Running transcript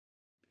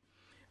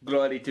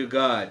Glory to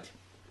God.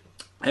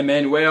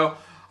 Amen. Well,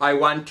 I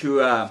want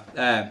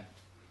to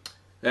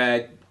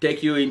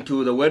take you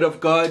into the Word of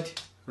God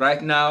right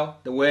now,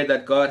 the Word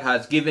that God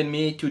has given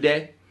me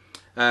today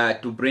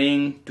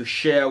to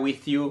share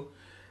with you.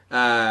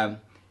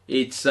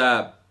 It's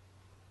an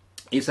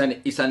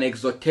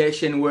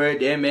exhortation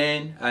word,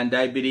 amen. And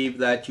I believe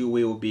that you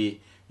will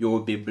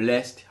be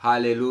blessed.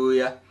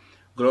 Hallelujah.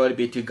 Glory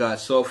be to God.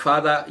 So,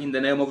 Father, in the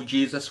name of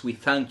Jesus, we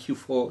thank you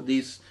for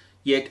this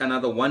yet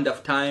another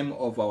wonderful time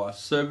of our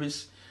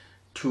service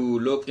to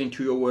look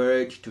into your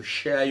word, to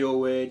share your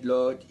word,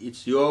 Lord.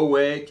 It's your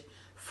word,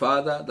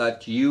 Father,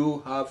 that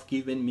you have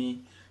given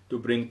me to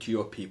bring to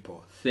your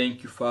people.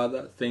 Thank you,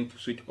 Father. Thank you,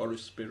 sweet Holy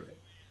Spirit,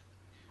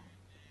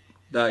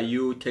 that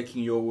you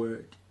taking your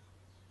word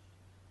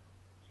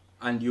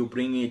and you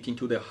bring it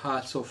into the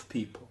hearts of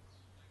people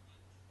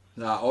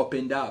that are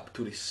opened up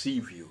to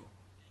receive you.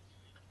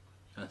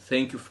 And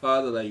thank you,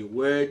 Father, that your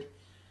word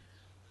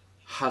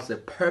has a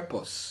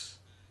purpose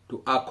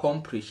to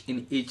accomplish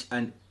in each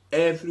and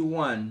every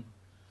one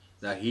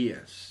that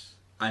hears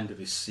and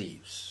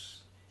receives.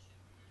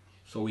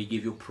 So we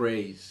give you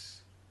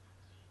praise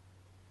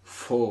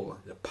for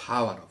the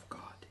power of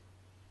God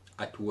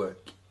at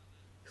work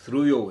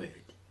through your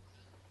word.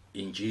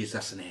 In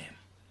Jesus' name.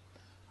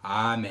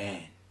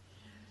 Amen.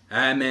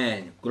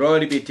 Amen.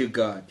 Glory be to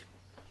God.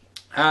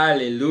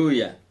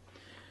 Hallelujah.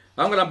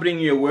 I'm going to bring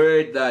you a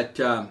word that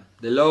the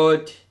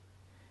Lord,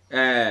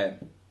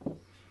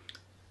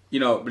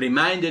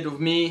 reminded of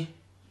me.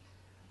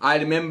 I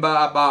remember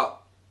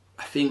about,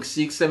 I think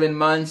 6-7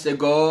 months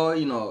ago,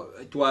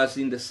 it was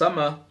in the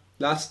summer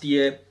last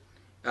year.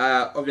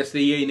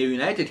 Obviously here in the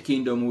United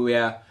Kingdom, we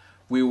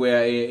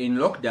were in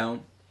lockdown.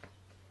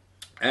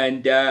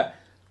 And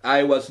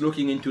I was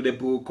looking into the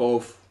book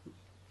of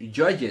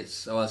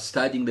Judges. I was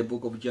studying the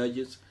book of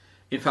Judges.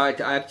 In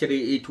fact,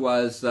 actually, it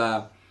was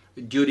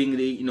during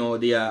the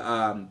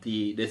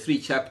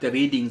 3-chapter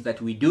readings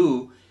that we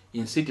do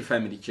in City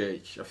Family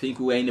Church. I think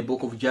we were in the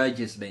book of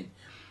Judges then,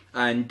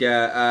 and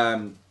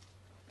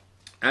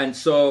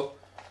so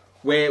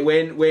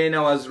when I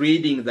was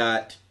reading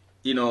that,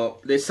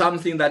 there's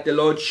something that the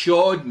Lord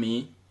showed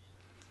me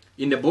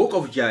in the book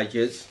of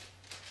Judges,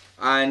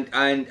 and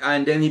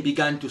then He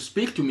began to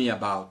speak to me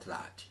about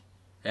that.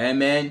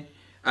 Amen.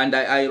 And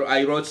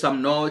I wrote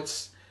some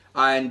notes,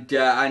 and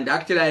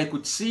actually I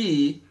could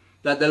see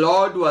that the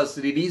Lord was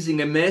releasing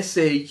a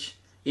message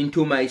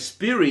into my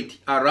spirit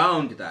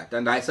around that.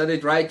 And I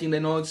started writing the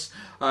notes,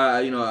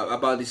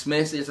 about this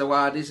message. So,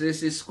 wow, this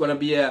is going to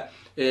be a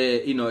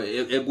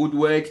good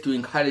word to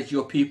encourage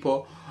your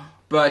people.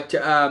 But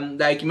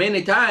like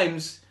many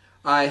times,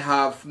 I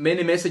have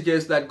many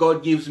messages that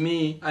God gives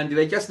me, and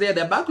they're just there,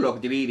 they're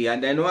backlogged really.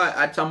 And I know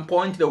at some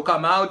point they'll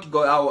come out,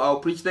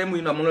 I'll preach them.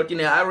 I'm not in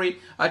a hurry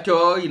at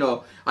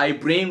all. I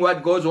bring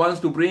what God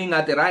wants to bring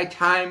at the right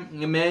time.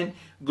 Amen.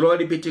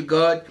 Glory be to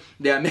God.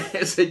 There are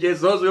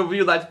messages. Those of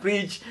you that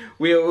preach,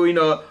 we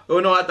know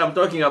what I'm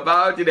talking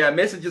about. There are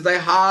messages I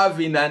have,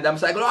 and I'm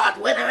like, Lord,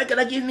 when are you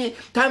gonna give me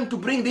time to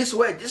bring this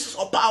word? This is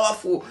so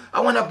powerful.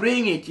 I want to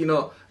bring it.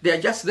 They're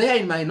just there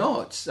in my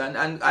notes,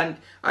 and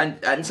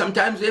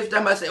sometimes every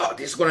time I say, oh,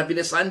 this is gonna be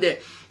the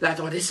Sunday,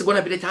 this is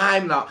gonna be the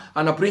time now,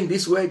 and I bring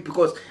this word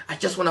because I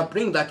just want to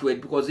bring that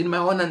word, because in my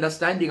own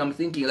understanding, I'm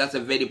thinking that's a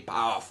very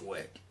powerful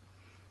word.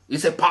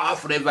 It's a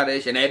powerful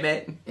revelation,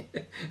 amen.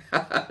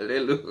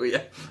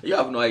 Hallelujah. You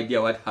have no idea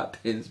what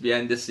happens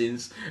behind the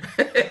scenes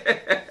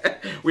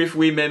with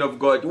women of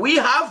God. We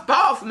have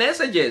powerful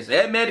messages,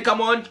 amen.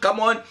 Come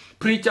on,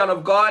 preacher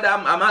of God.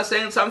 Am I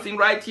saying something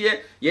right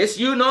here? Yes,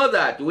 you know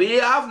that. We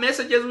have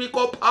messages we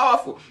call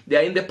powerful. They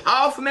are in the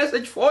powerful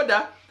message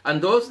folder,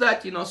 and those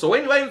that, so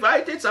when you are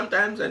invited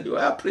sometimes and you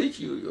are preach,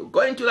 you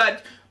go into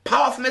that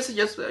powerful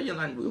messages,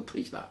 and we'll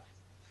preach that,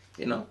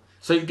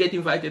 so you get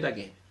invited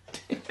again.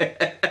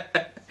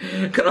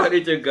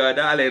 Glory to God.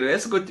 Hallelujah.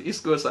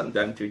 It's good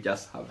sometimes to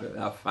just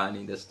have fun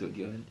in the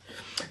studio.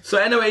 So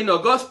anyway,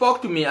 God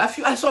spoke to me.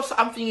 I saw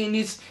something in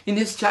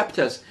these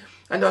chapters,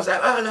 and I was like,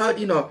 oh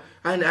Lord,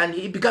 and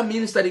He began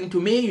ministering to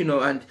me,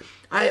 and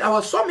I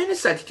was so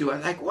ministered to. I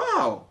was like,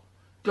 wow,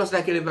 it was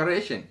like a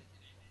revelation.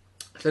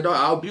 I said, oh,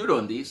 I'll build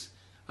on this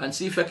and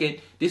see if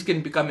this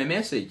can become a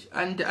message.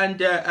 But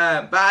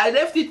I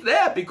left it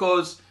there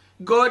because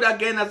God,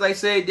 again, as I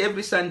said,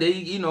 every Sunday,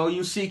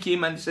 you seek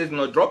Him and He says,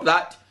 drop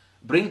that,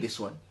 bring this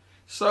one.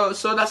 So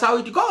that's how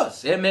it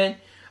goes. Amen.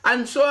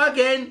 And so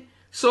again,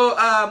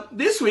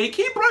 this week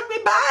He brought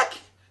me back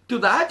to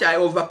that. I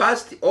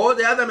overpassed all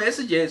the other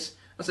messages.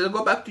 I said,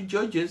 go back to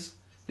Judges.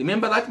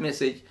 Remember that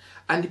message.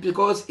 And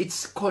because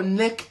it's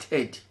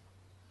connected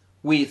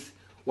with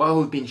what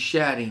we've been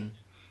sharing,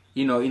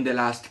 in the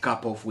last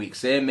couple of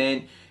weeks.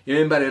 Amen.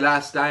 Remember the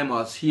last time I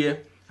was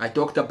here, I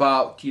talked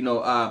about,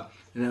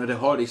 the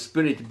Holy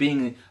Spirit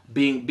being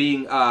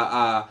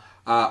our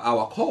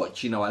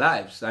coach in our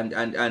lives,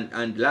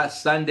 and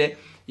last Sunday,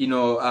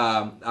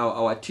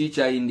 our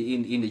teacher in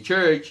the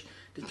church,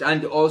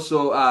 and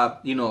also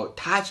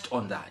touched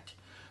on that.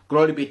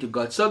 Glory be to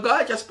God. So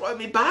God just brought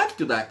me back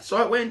to that. So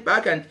I went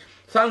back, and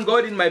thank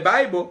God in my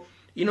Bible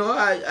you know,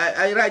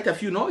 I write a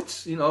few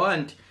notes, you know,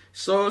 and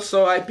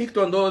so I picked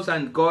on those,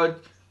 and God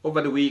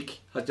over the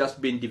week has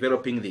just been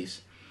developing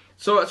this.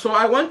 So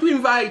I want to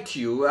invite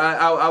you,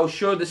 I'll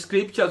show the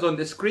scriptures on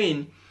the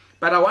screen,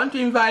 but I want to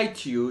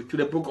invite you to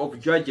the book of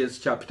Judges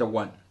chapter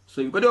 1.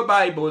 So you've got your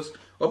Bibles,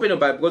 open your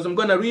Bible, because I'm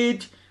going to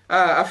read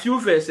a few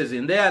verses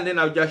in there, and then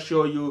I'll just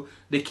show you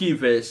the key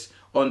verse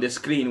on the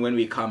screen when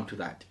we come to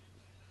that.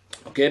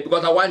 Okay,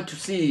 because I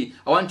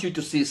want you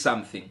to see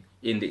something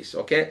in this,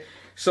 okay?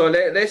 So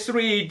let's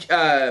read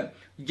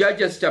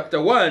Judges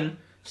chapter 1,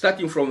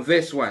 starting from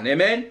verse 1,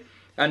 amen?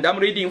 And I'm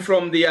reading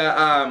from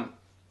the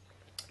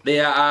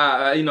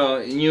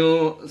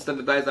New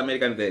Standardized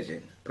American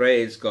Version.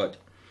 Praise God.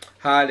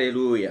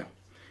 Hallelujah. It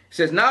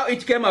says, now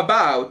it came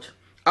about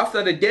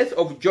after the death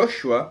of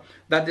Joshua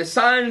that the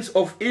sons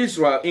of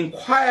Israel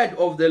inquired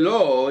of the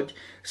Lord,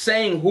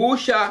 saying, who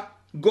shall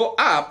go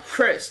up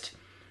first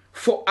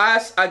for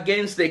us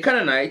against the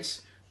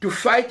Canaanites to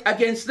fight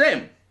against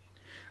them?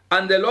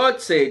 And the Lord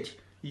said,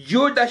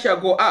 Judah shall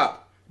go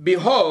up.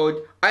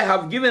 Behold, I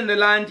have given the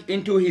land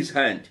into his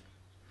hand.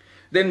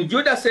 Then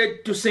Judah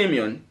said to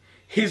Simeon,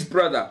 his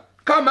brother,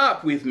 come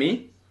up with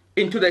me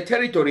into the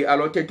territory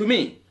allotted to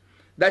me,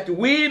 that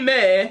we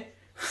may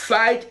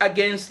fight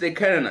against the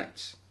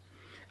Canaanites.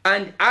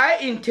 And I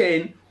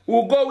intend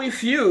will go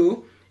with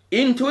you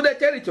into the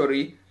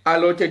territory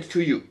allotted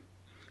to you.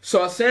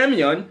 So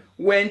Simeon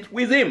went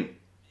with him.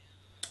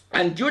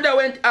 And Judah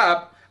went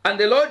up, and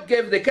the Lord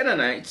gave the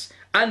Canaanites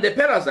and the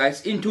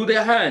Perizzites into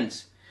their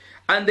hands.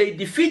 And they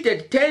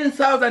defeated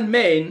 10,000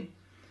 men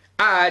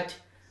at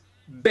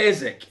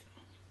Bezek.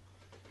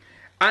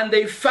 And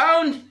they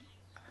found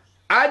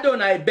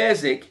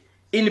Adoni-Bezek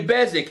in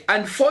Bezek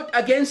and fought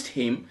against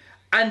him,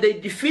 and they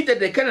defeated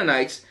the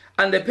Canaanites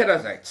and the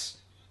Perizzites.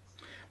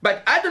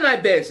 But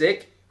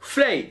Adoni-Bezek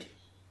fled,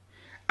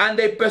 and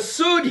they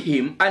pursued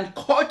him and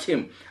caught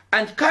him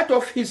and cut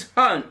off his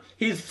hand,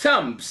 his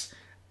thumbs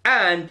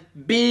and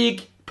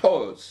big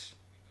toes.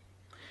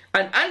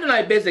 And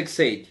Adoni-Bezek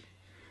said,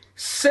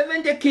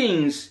 70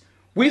 kings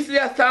with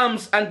their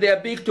thumbs and their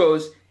big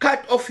toes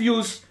cut off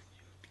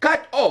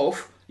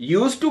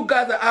used to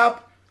gather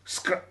up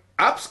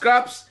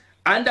scraps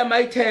under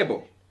my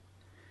table,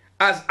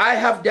 as I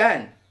have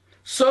done.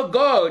 So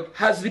God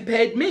has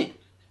repaid me.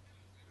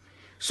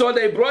 So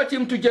they brought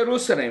him to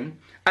Jerusalem,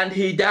 and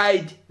he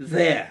died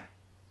there.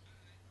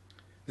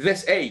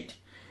 Verse 8.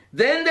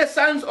 Then the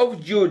sons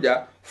of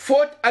Judah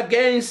fought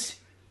against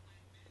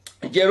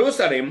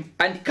Jerusalem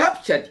and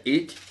captured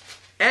it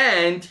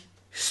and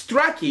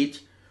struck it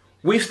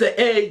with the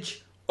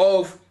edge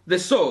of the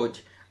sword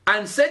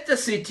and set the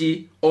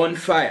city on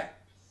fire.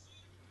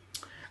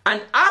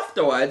 And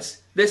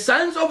afterwards, the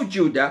sons of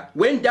Judah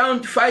went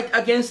down to fight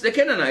against the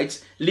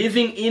Canaanites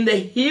living in the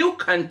hill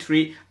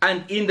country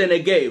and in the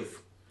Negev,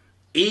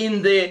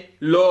 in the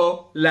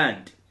low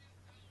land.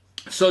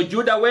 So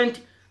Judah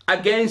went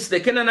against the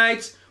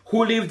Canaanites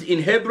who lived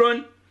in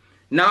Hebron.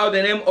 Now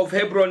the name of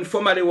Hebron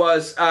formerly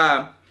was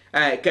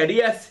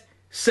Kiriath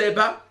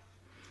Seba.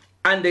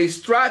 And they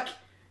struck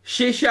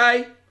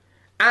Sheshai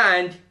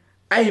and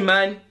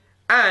Ahiman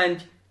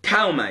and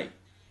Talmai.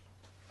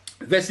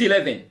 Verse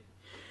 11.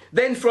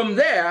 Then from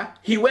there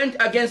he went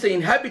against the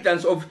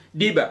inhabitants of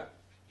Debir.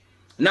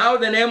 Now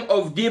the name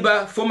of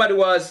Debir formerly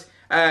was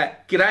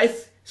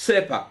Kiriath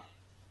Sepa.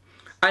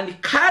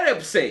 And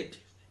Caleb said,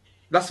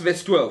 that's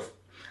verse 12.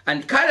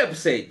 And Caleb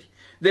said,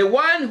 the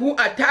one who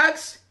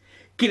attacks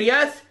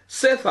Kiriath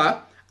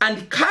Sepa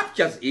and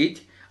captures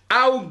it,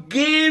 I'll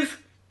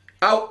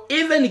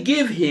even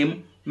give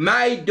him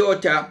my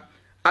daughter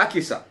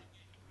Achsah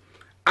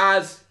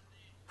as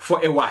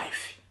for a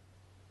wife.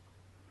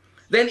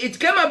 Then it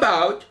came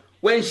about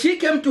when she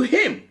came to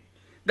him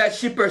that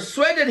she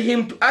persuaded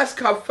him to ask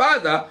her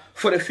father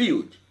for a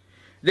field.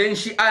 Then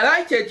she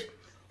alighted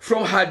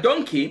from her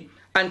donkey,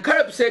 and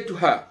Caleb said to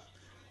her,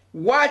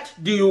 what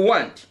do you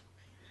want?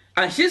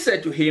 And she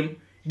said to him,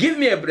 give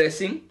me a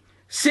blessing.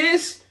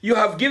 Since you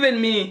have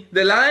given me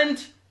the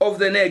land of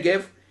the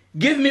Negev,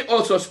 give me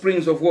also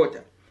springs of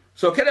water.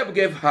 So Caleb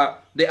gave her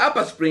the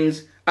upper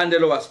springs and the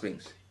lower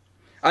springs.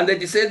 And the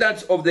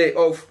descendants of the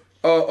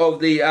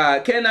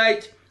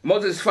Kenite,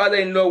 Moses'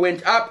 father-in-law,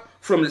 went up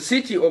from the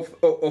city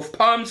of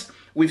palms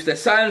with the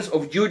sons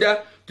of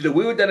Judah to the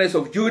wilderness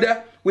of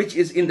Judah, which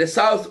is in the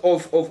south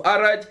of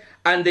Arad,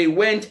 and they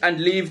went and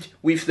lived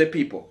with the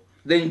people.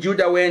 Then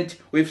Judah went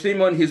with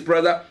Simeon his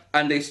brother,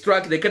 and they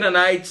struck the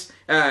Canaanites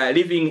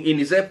living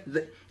in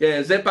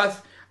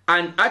Zephath,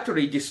 and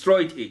utterly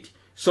destroyed it.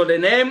 So the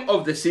name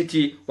of the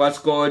city was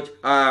called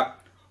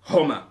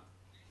Homa.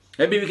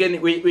 Maybe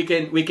we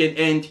can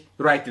end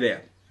right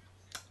there.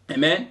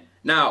 Amen.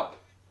 Now,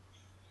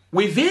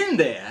 within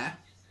there,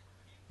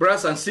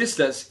 brothers and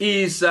sisters,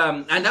 is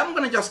and I'm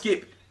gonna just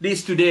keep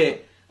this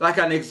today like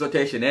an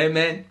exhortation.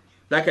 Amen.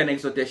 Like an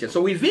exhortation.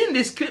 So within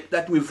this script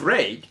that we've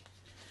read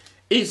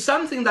is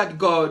something that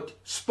God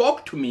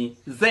spoke to me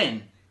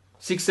then,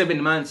 6-7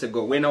 months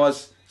ago, when I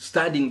was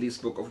studying this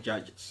book of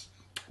Judges.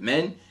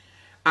 Amen.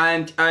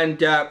 And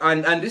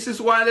this is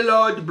why the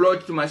Lord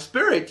brought to my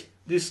spirit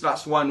this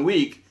last 1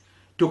 week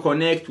to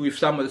connect with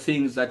some of the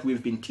things that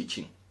we've been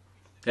teaching.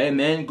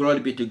 Amen. Glory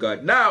be to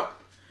God. Now,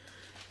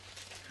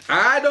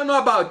 I don't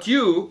know about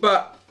you,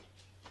 but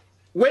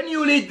when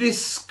you read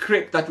this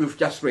script that we've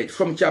just read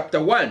from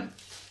chapter 1,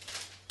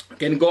 you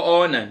can go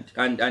on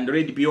and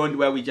read beyond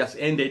where we just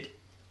ended.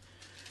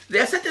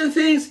 There are certain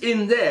things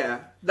in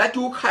there that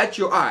will catch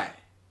your eye.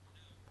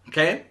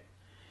 Okay?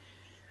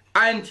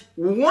 And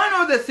one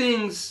of the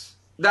things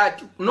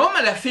that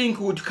normally I think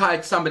would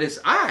catch somebody's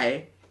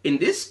eye in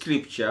this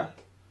scripture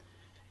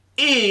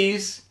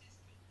is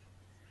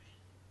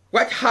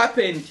what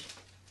happened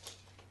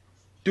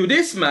to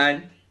this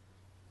man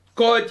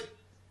called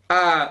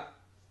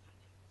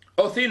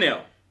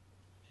Othniel.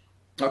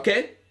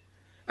 Okay?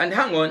 And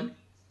hang on.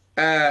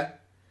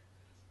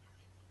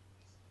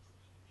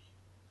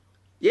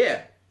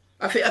 Yeah.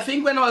 I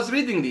think when I was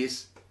reading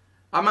this,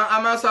 I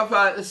must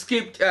have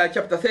skipped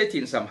chapter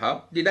 13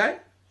 somehow. Did I?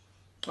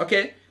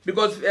 Okay.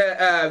 Because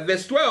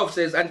verse 12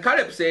 says, and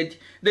Caleb said,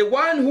 the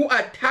one who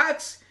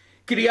attacks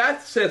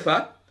Kiriath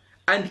Sefer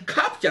and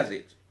captures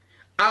it,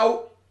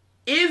 I'll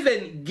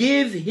even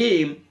give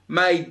him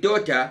my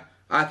daughter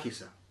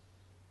Achsah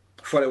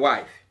for a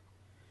wife.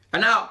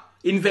 And now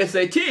in verse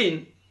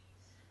 18,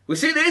 we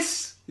see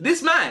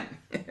this man.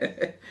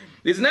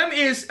 His name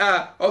is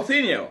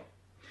Othniel.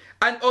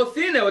 And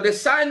Othniel, the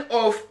son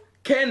of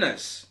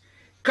Kenaz,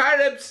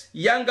 Caleb's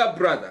younger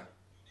brother.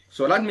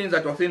 So that means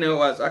that Othniel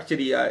was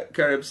actually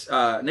Caleb's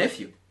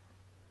nephew.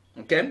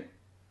 Okay?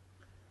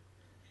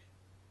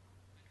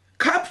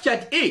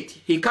 Captured it.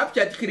 He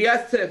captured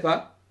Kiriath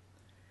Sefer.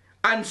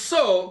 And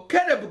so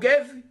Caleb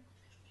gave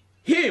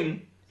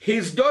him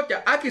his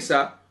daughter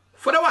Achsah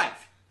for the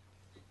wife.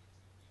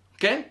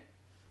 Okay?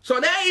 So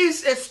there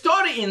is a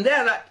story in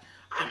there that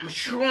I'm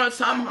sure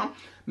somehow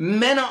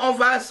many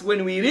of us,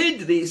 when we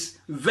read these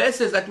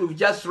verses that we've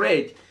just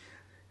read,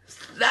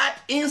 that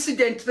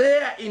incident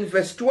there in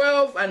verse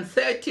 12 and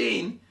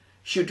 13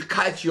 should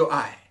catch your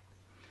eye.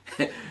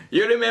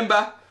 You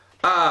remember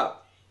the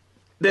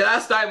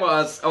last time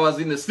I was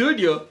in the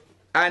studio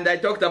and I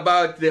talked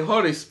about the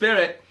Holy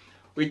Spirit.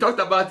 We talked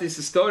about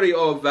this story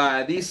of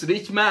this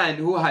rich man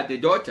who had a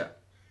daughter.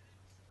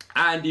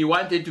 And he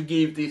wanted to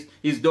give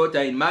his daughter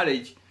in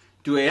marriage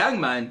to a young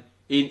man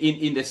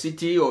in the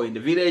city or in the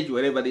village,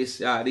 wherever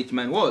this rich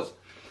man was.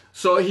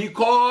 So he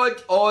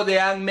called all the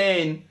young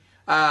men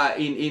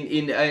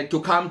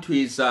to come to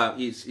his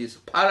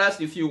palace,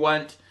 if you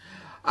want,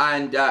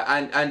 and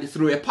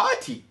through a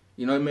party.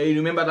 You know, you may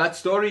remember that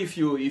story if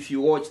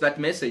you watch that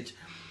message.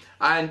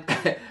 And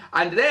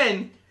and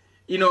then,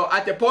 you know,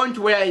 at the point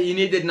where he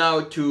needed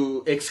now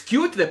to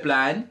execute the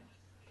plan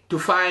to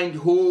find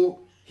who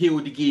he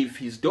would give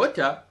his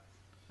daughter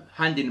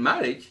hand in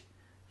marriage,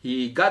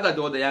 he gathered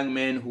all the young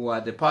men who were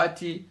at the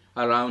party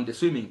around the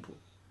swimming pool.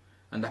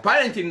 And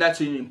apparently in that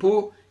swimming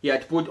pool, he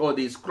had put all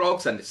these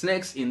crocs and the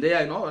snakes in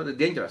there and all the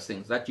dangerous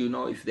things that, you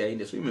know, if they're in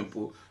the swimming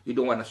pool, you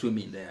don't want to swim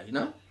in there, you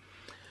know.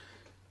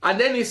 And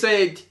then he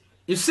said,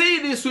 you see,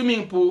 this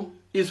swimming pool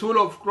is full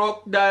of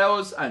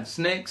crocodiles and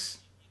snakes.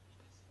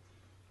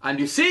 And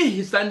you see,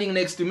 he's standing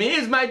next to me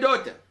is my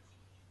daughter.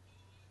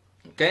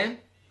 Okay?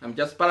 I'm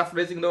just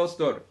paraphrasing the whole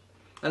story.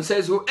 And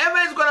says, whoever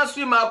is going to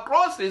swim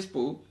across this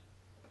pool,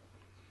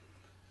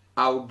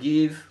 I'll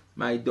give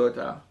my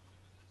daughter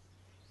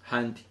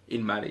hand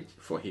in marriage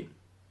for him.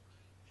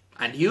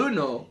 And you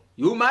know,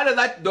 you marry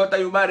that daughter,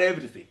 you marry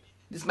everything.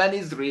 This man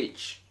is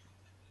rich.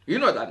 You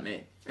know that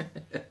man.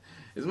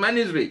 This man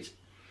is rich.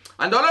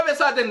 And all of a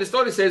sudden the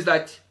story says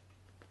that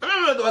there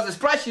was a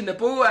splash in the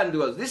pool and there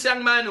was this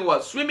young man who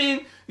was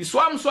swimming. He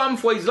swam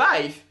for his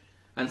life.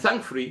 And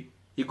thankfully,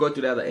 he got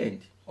to the other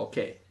end.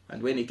 Okay.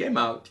 And when he came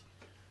out,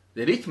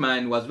 the rich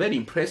man was very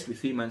impressed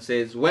with him and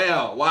says,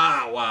 well,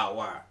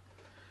 wow.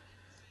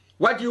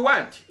 What do you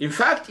want? In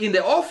fact, in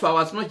the offer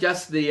was not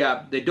just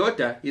the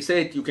daughter. He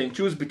said you can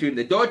choose between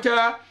the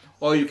daughter,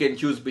 or you can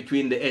choose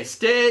between the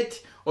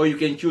estate, or you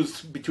can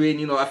choose between,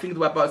 you know, I think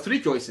there were about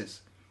 3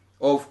 choices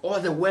of all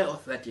the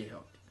wealth that he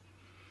held.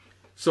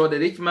 So the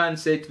rich man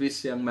said to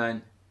this young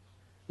man,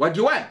 what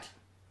do you want?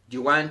 Do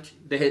you want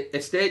the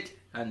estate?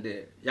 And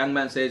the young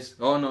man says,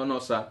 oh, no,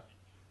 sir.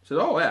 So,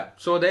 oh, yeah.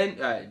 So then,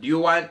 do you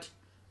want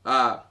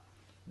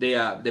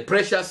the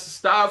precious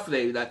stuff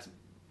that,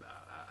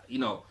 you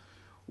know,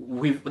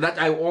 that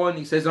I own?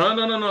 He says,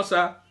 no,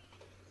 sir.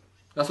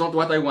 That's not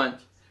what I want.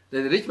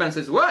 Then the rich man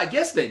says, well, I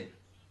guess then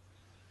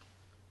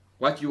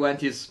what you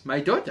want is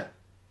my daughter.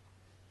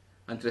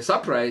 And to the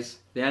surprise,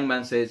 the young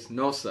man says,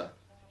 no, sir.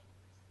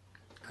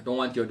 I don't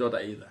want your daughter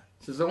either.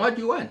 He says, so what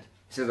do you want?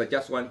 He says, I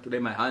just want to lay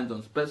my hands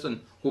on the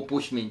person who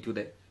pushed me into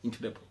the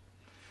pool.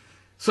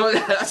 So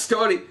that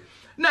story.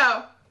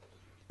 Now,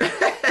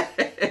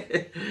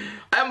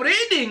 I'm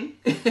reading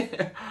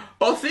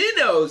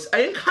Othniel's,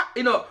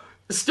 you know,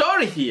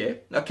 story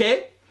here,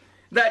 okay?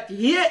 That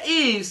here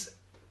is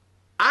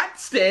at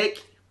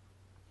stake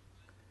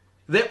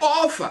the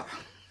offer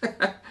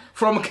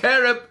from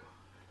Caleb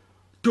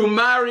to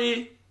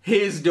marry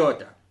his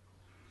daughter.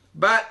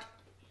 But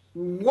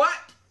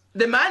what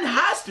the man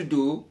has to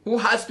do, who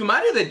has to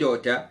marry the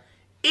daughter,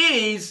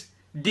 is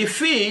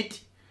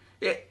defeat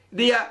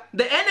the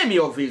enemy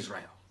of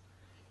Israel,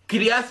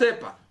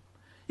 Kiriathepa.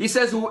 He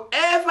says,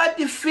 whoever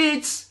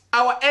defeats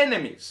our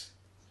enemies,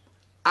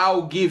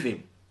 I'll give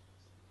him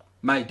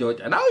my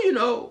daughter. Now, you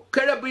know,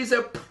 Caleb is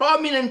a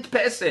prominent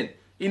person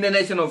in the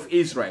nation of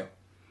Israel.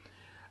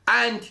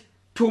 And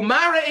to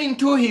marry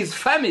into his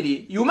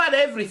family, you marry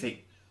everything.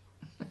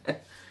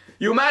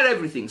 You marry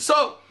everything.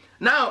 So,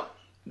 now,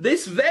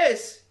 this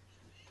verse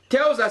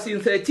tells us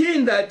in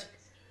 13 that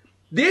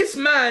this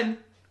man,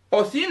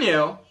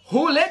 Othniel,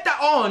 who later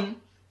on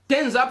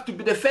turns up to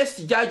be the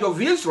first judge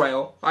of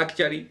Israel,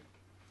 actually,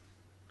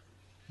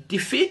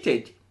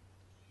 defeated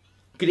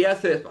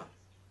Kiriathepa.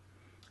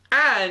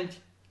 And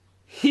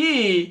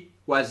he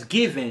was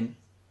given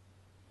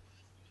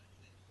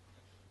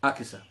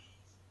Achsah,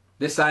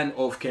 the son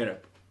of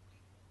Caleb.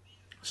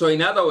 So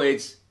in other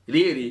words,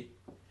 really,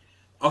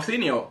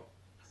 Othniel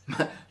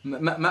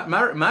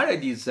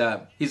married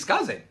his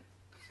cousin.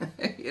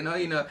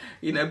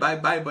 By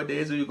Bible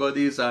days we got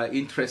these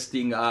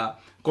interesting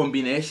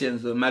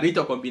combinations,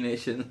 marital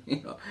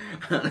combinations.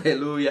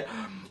 Hallelujah.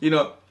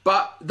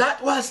 But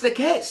that was the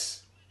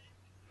case.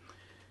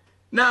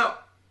 Now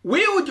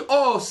we would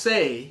all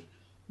say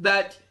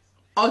that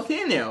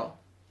Othniel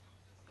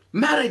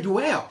married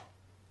well,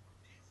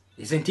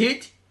 isn't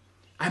it?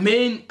 I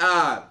mean,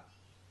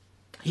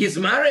 he's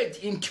married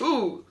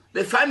into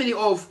the family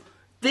of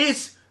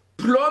this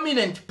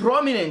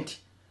prominent,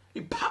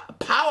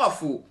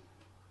 powerful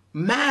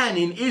man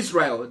in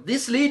Israel.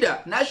 This leader,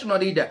 national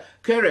leader,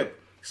 Caleb,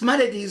 he's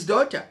married his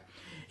daughter.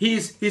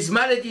 He's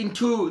married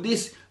into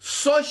this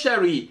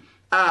socially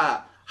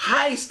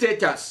high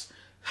status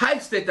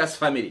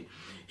family.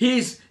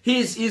 He's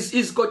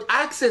got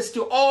access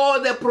to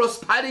all the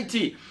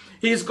prosperity.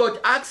 He's got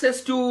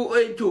access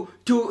to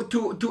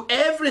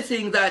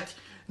everything that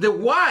the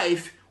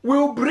wife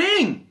will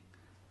bring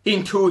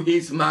into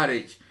his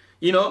marriage.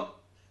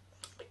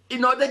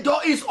 The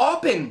door is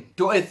open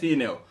to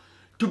Othniel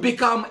to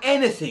become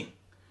anything.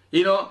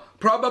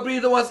 Probably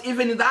there was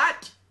even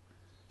that,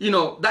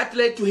 that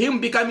led to him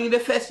becoming the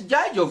first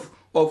judge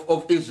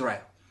of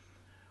Israel.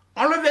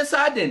 All of a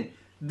sudden,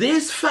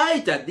 this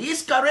fighter,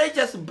 this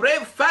courageous,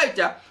 brave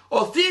fighter,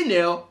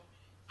 Othniel,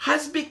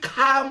 has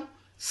become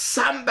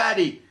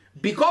somebody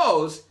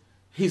because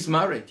he's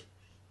married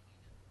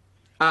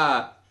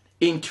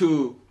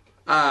into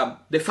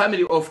the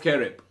family of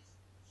Caleb.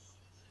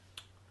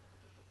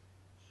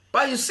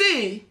 But you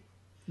see,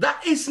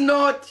 that is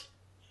not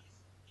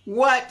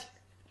what,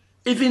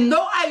 even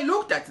though I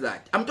looked at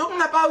that, I'm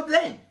talking about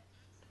then,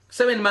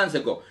 7 months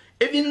ago,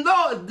 even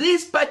though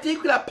this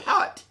particular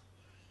part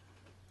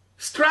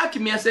struck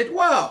me, I said,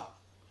 wow,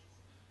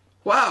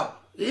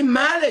 he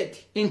married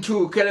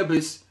into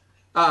Caleb's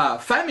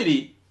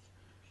family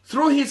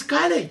through his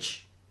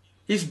courage,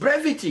 his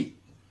brevity.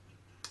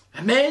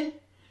 Amen.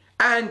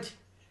 And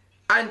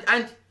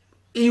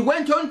he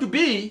went on to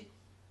be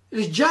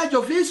the judge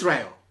of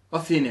Israel,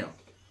 Othniel.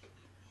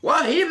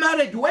 Well, he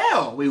married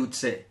well, we would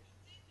say.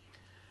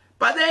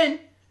 But then,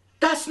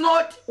 that's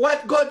not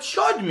what God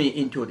showed me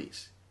into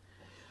this.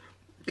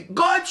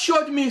 God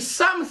showed me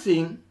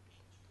something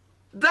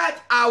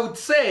that I would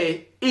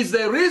say is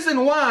the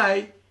reason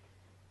why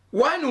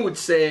one would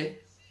say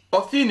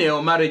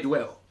Othniel married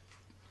well.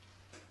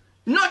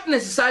 Not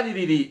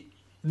necessarily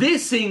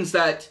these things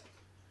that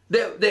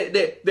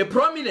the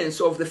prominence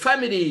of the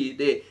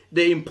family,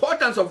 the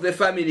importance of the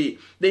family,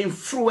 the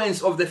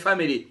influence of the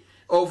family,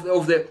 of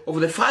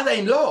the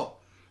father-in-law.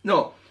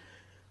 No.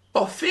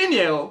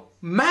 Othniel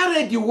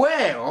married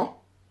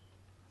well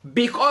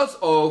because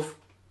of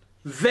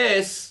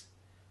verse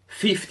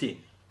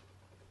 15.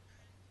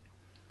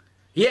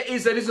 Here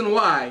is the reason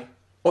why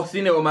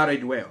Othniel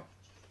married well.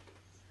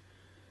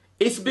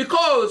 It's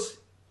because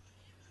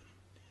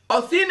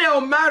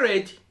Othniel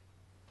married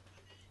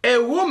a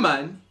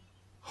woman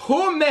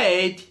who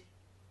made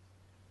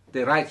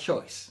the right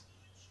choice.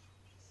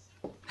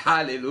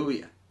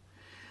 Hallelujah.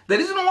 The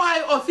reason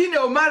why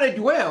Othniel married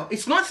well,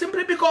 it's not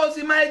simply because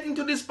he married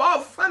into this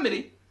powerful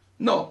family.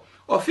 No.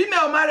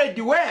 Othniel married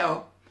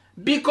well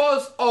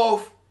because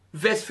of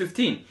verse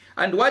 15.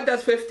 And what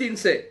does 15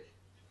 say?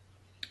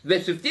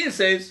 Verse 15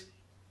 says,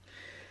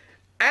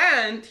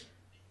 and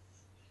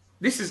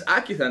this is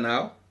Achsah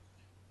now.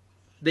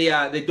 They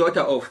are the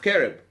daughter of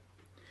Caleb.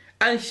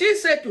 And she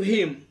said to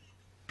him,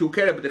 to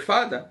Caleb the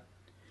father,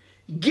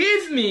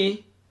 give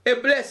me a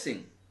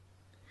blessing.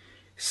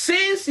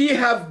 Since ye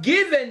have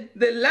given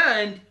the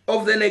land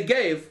of the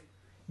Negev,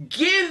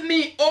 give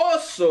me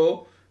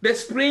also the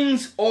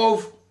springs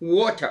of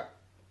water.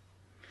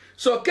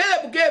 So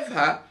Caleb gave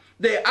her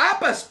the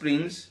upper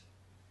springs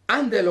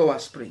and the lower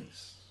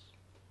springs.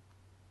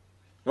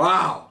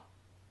 Wow.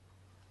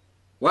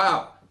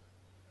 Wow.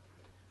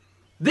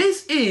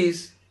 This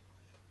is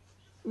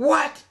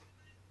what,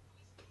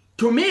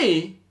 to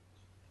me,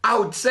 I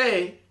would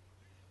say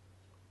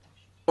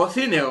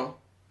Othniel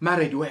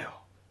married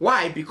well.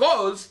 Why?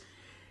 Because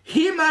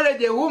he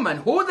married a woman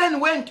who then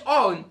went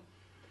on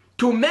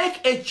to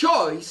make a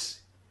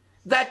choice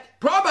that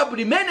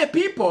probably many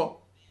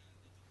people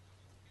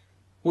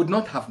would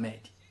not have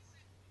made.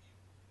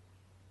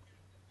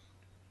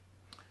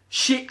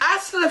 She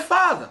asked the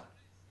father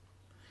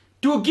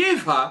to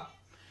give her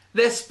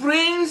the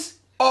springs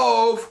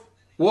of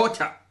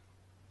water.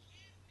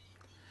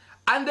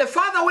 And the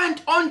father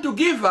went on to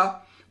give her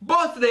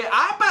both the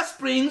upper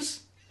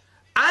springs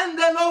and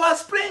the lower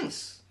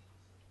springs.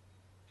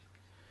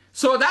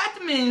 So that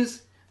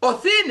means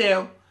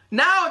Othniel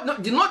now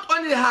did not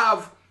only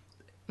have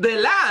the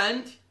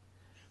land,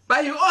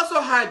 but he also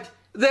had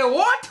the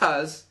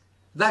waters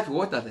that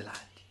water the land.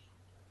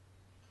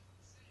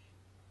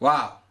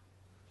 Wow.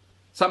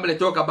 Somebody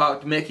talk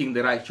about making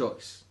the right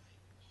choice.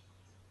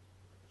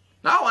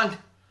 Now I want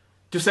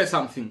to say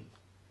something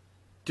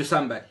to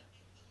somebody.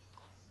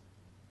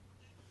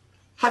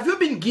 Have you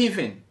been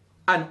given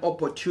an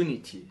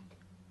opportunity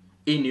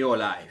in your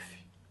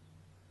life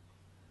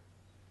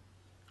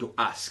to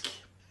ask,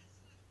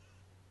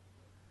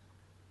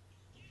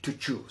 to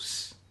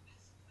choose?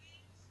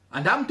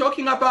 And I'm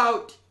talking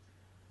about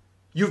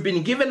you've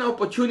been given an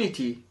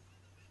opportunity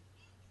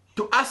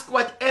to ask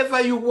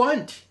whatever you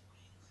want,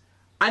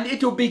 and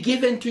it will be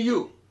given to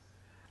you.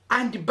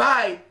 And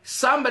by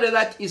somebody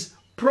that is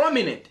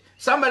prominent,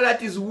 somebody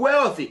that is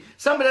wealthy,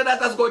 somebody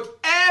that has got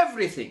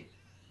everything,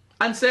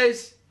 and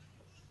says,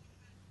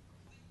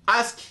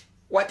 ask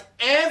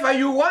whatever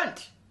you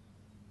want,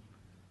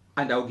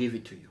 and I'll give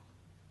it to you.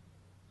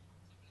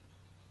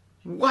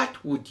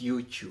 What would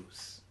you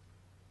choose?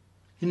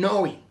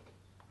 Knowing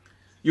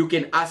you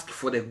can ask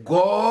for the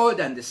gold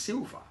and the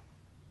silver,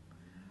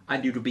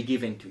 and it will be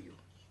given to you.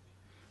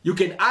 You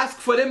can ask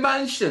for the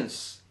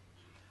mansions,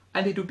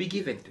 and it will be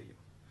given to you.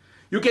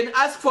 You can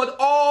ask for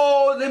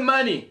all the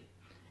money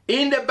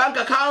in the bank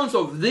accounts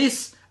of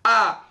this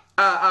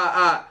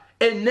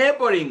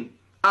enabling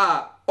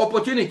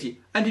opportunity,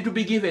 and it will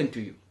be given to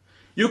you.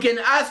 You can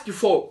ask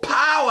for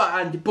power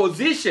and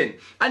position,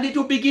 and it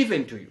will be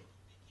given to you.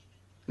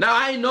 Now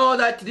I know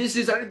that this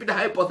is a little bit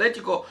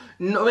hypothetical.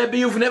 Maybe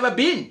you've never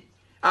been,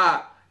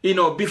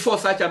 before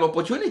such an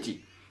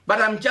opportunity. But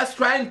I'm just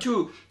trying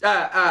to,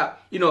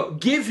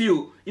 give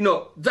you,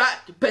 that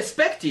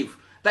perspective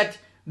that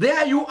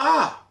there you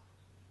are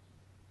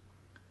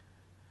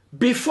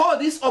before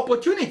this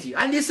opportunity,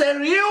 and it's a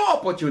real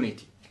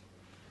opportunity.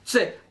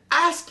 Say,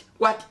 ask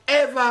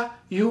whatever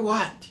you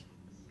want.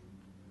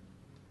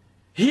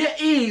 Here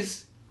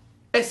is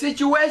a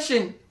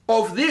situation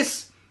of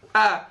this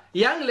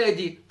young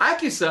lady,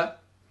 Achsah,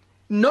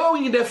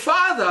 knowing the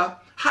father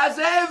has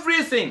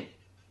everything,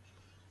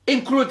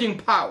 including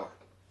power.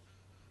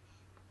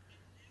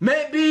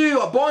 Maybe you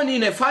are born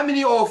in a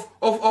family of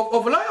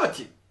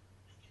loyalty.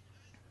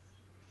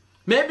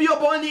 Maybe you're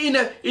born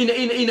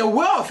in a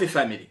wealthy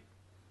family.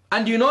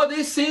 And you know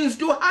these things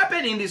do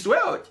happen in this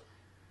world.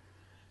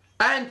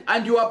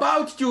 And you're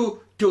about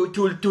to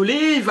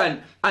live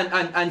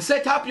and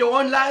set up your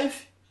own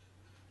life.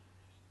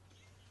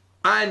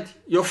 And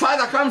your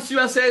father comes to you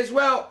and says,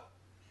 well,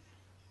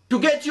 to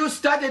get you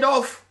started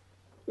off,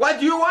 what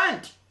do you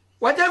want?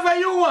 Whatever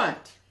you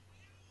want.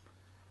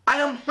 I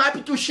am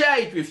happy to share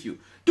it with you,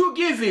 to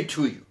give it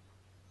to you.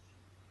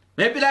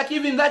 Maybe like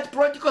even that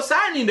prodigal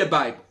son in the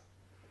Bible,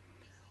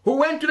 who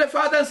went to the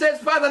father and says,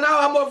 Father, now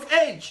I'm of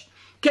age.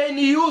 Can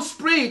you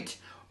split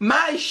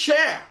my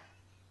share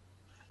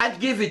and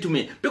give it to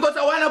me? Because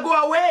I want to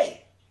go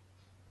away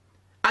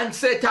and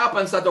set up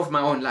and start off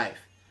my own life.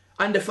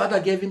 And the father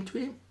gave him to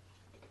him.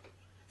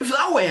 If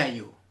that were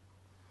you,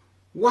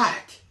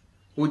 what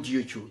would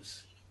you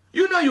choose?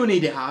 You know you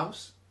need a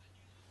house.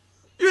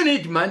 You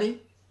need money.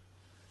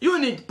 You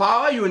need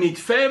power. You need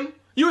fame.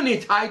 You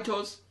need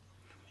titles.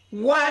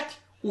 What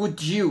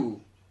would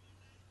you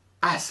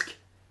ask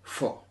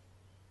for?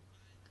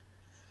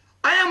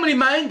 I am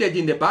reminded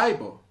in the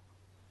Bible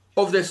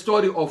of the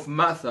story of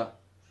Martha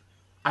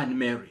and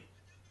Mary.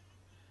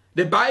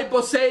 The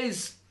Bible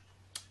says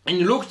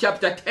in Luke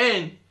chapter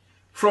 10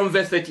 from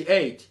verse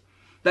 38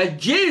 that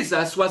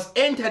Jesus was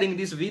entering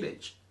this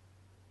village.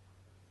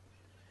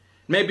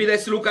 Maybe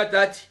let's look at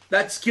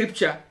that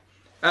scripture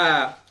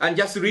and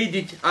just read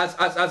it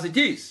as it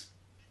is.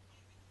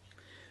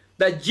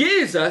 That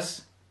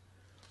Jesus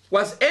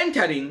was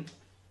entering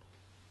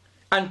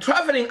and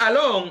traveling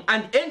along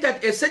and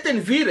entered a certain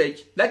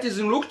village, that is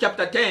in Luke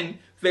chapter 10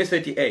 verse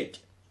 38.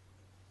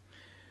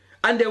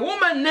 And a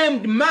woman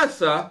named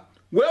Martha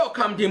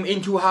welcomed him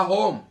into her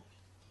home.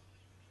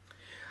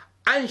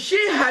 And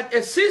she had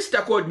a sister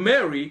called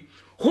Mary,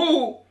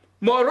 who,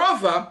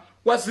 moreover,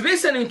 was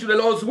listening to the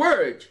Lord's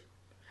word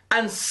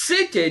and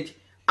seated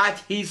at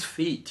his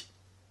feet.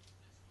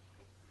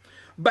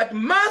 But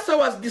Martha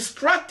was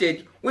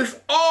distracted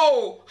with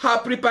all her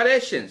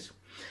preparations.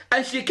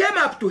 And she came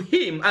up to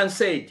him and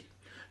said,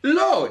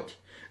 Lord,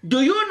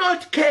 do you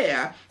not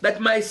care that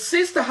my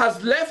sister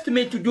has left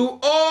me to do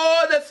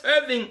all the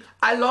serving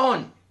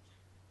alone?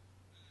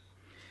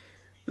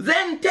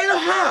 Then tell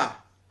her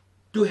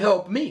to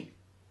help me.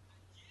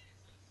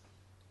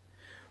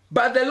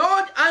 But the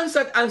Lord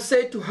answered and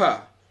said to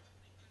her,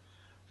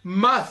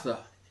 Martha,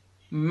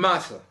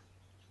 Martha,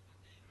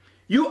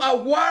 you are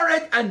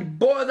worried and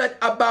bothered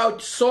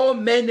about so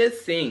many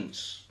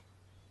things.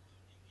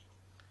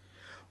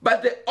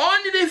 But the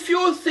only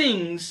few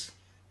things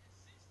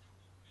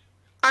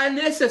are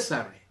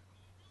necessary.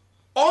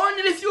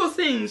 Only few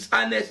things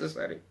are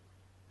necessary.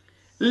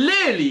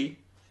 Really,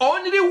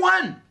 only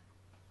one.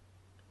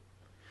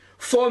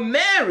 For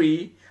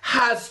Mary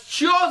has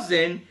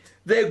chosen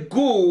the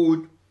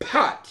good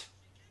part,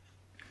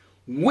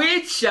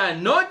 which shall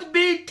not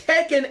be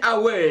taken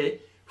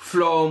away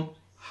from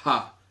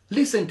her.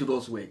 Listen to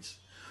those words.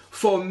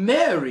 For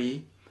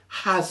Mary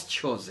has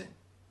chosen.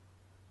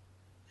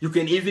 You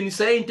can even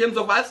say in terms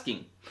of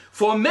asking.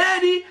 For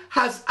Mary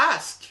has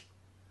asked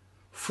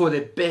for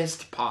the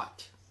best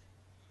part.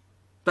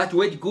 That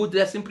word good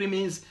there simply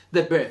means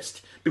the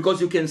best.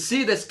 Because you can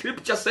see the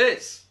scripture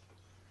says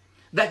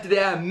that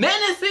there are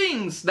many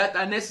things that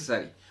are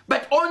necessary,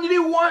 but only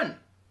one.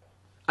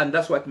 And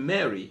that's what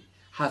Mary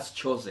has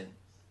chosen.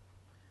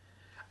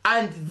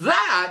 And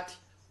that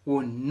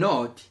will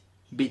not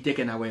be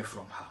taken away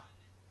from her.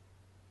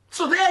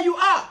 So there you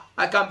are.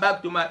 I come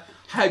back to my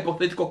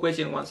hypothetical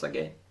question once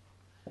again.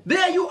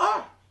 There you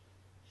are.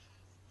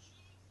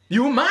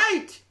 You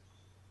might.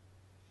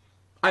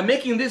 I'm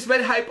making this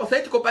very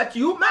hypothetical, but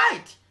you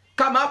might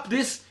come up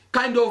this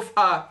kind of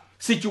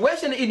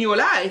situation in your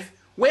life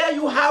where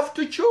you have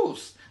to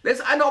choose.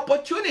 There's an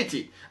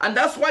opportunity. And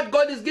that's what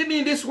God is giving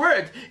in this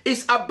word.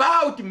 It's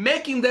about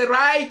making the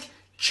right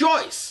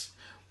choice.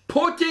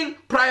 Putting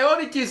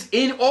priorities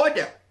in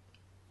order.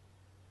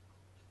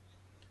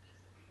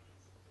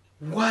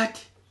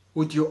 What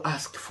would you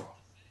ask for?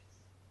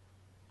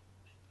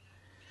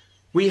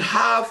 We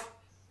have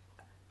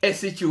a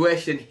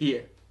situation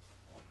here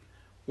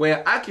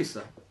where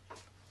Achsah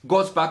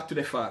goes back to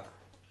the father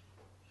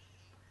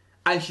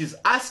and she's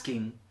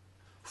asking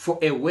for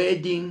a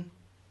wedding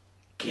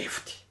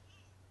gift,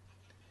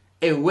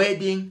 a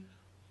wedding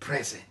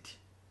present.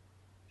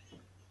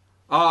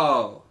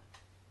 Oh,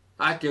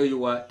 I tell you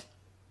what,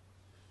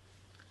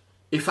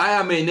 if I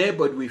am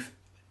enabled with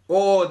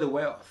all the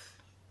wealth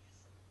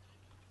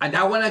and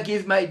I want to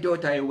give my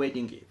daughter a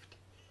wedding gift,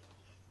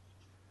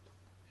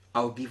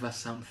 I'll give her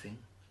something.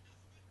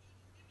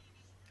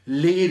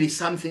 Really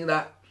something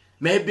that,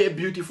 maybe a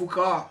beautiful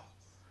car,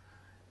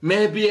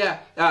 maybe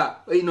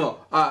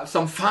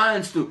some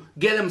funds to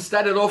get them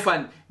started off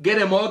and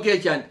get a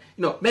mortgage, and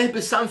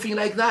maybe something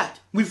like that.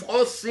 We've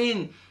all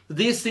seen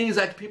these things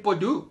that people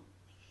do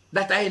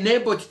that are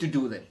enabled to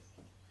do them.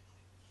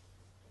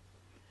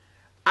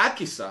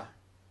 Achsah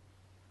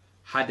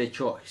had a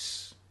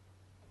choice.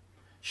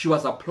 She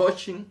was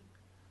approaching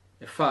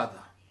a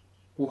father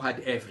who had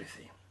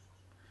everything.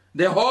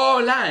 The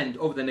whole land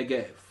of the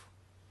Negev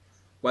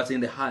was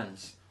in the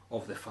hands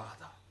of the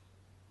father.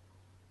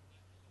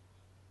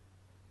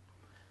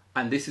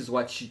 And this is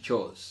what she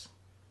chose.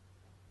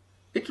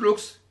 It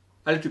looks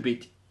a little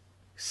bit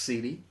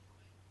silly.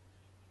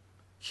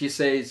 She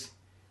says,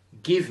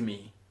 give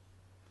me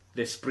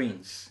the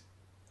springs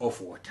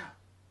of water.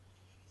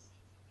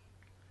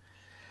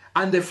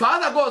 And the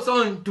father goes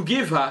on to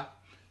give her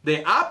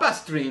the upper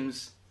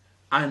streams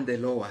and the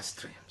lower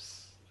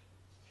streams.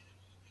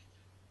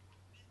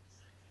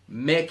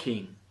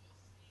 Making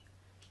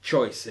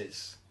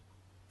choices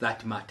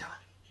that matter.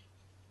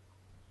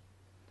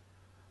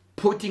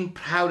 Putting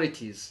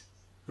priorities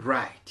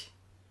right.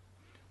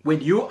 When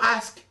you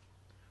ask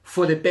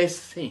for the best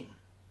thing,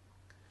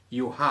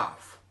 you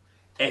have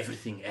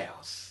everything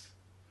else.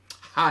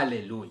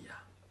 Hallelujah.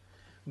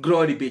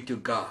 Glory be to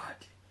God.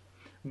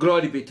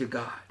 Glory be to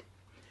God.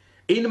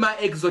 In my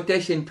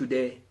exhortation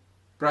today,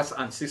 brothers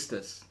and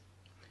sisters,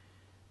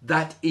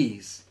 that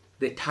is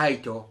the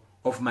title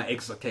of my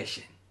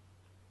exhortation.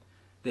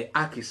 The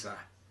Achsah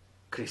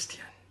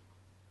Christian.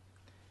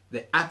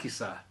 The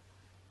Achsah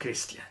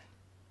Christian.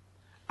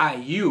 Are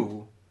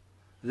you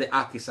the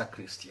Achsah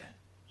Christian?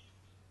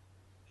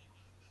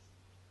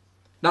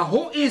 Now,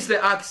 who is the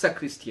Achsah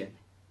Christian?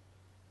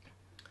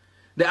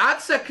 The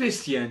Achsah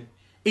Christian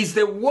is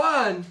the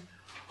one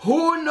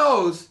who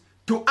knows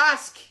to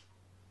ask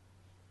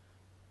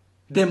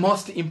the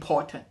most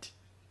important.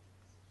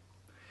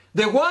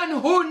 The one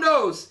who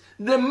knows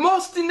the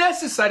most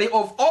necessary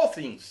of all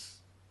things.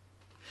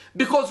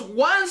 Because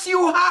once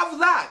you have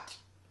that,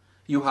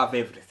 you have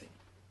everything.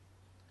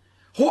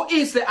 Who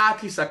is the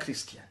Achsah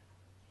Christian?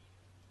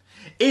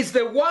 Is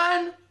the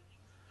one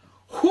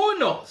who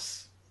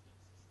knows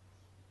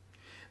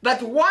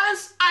that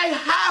once I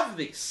have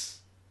this,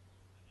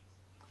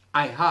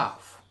 I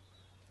have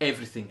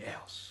everything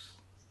else.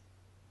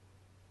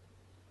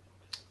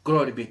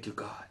 Glory be to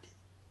God.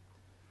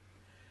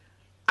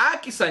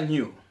 Achsah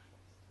knew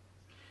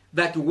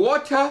that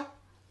water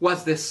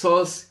was the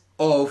source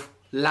of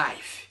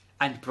life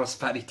and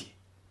prosperity.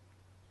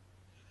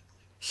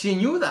 She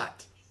knew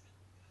that.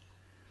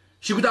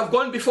 She could have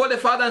gone before the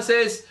father and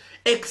says,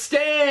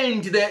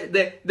 extend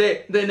the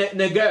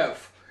Negev.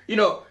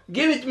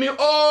 Give it me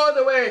all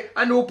the way,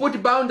 and we'll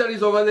put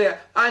boundaries over there,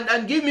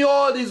 and give me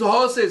all these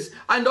horses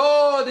and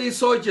all these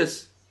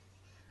soldiers.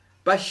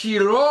 But she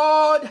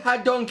rode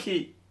her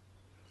donkey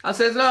and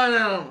says, no, no,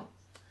 no.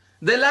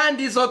 The land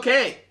is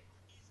okay.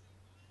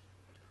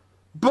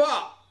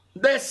 But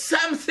there's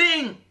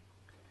something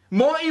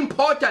more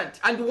important.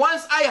 And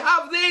once I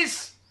have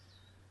this,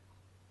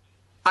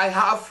 I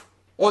have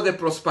all the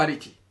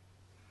prosperity.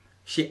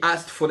 She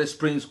asked for the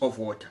springs of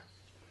water.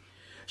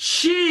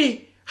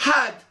 She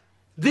had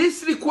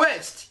this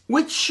request,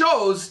 which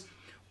shows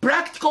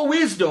practical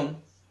wisdom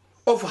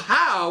of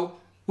how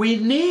we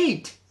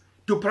need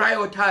to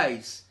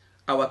prioritize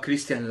our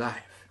Christian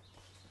life.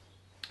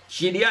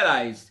 She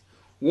realized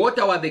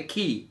water was the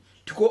key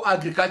to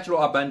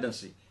co-agricultural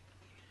abundance,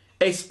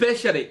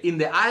 especially in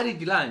the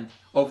arid land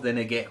of the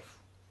Negev.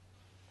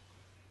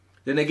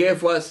 The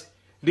Negev was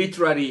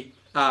literally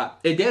a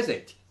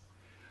desert.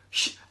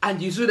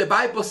 And you see the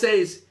Bible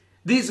says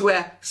these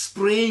were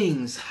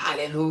springs.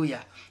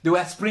 Hallelujah. They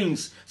were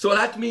springs. So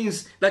that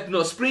means that, you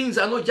know, springs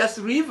are not just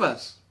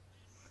rivers.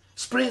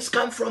 Springs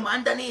come from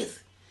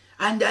underneath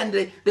and then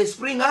they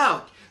spring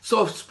out.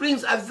 So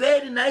springs are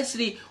very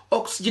nicely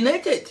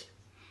oxygenated.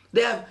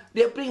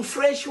 They bring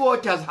fresh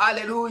waters.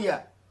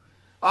 Hallelujah.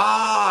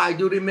 Ah, I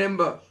do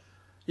remember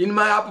in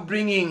my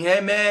upbringing,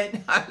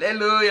 amen,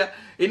 hallelujah,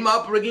 in my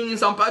upbringing in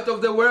some part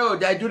of the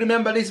world, I do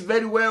remember this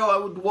very well. I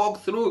would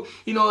walk through,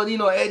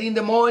 early in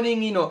the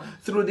morning,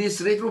 through these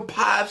little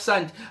paths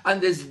and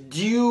there's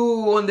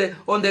dew on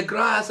the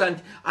grass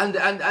and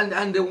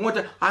the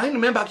water. I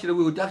remember actually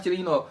we would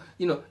actually,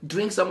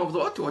 drink some of the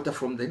hot water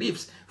from the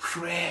leaves,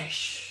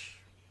 fresh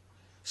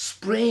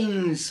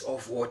springs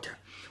of water,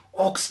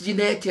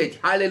 oxygenated,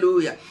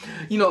 hallelujah.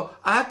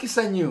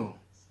 Achsah knew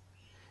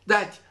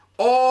that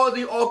all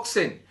the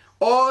oxen,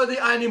 all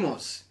the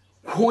animals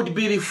would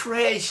be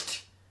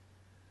refreshed.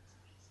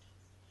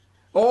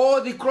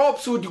 All the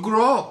crops would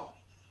grow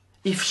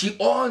if she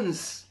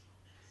owns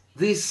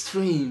these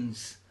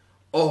streams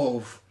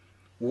of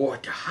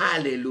water.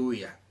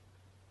 Hallelujah.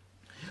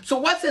 So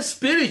what's the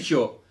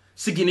spiritual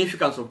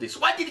significance of this?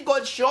 What did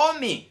God show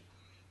me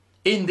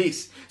in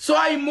this? So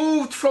I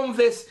moved from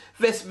verse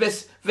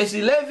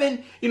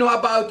 11,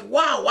 about,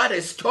 wow, what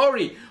a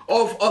story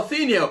of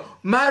Othniel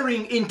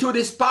marrying into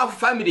this powerful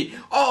family.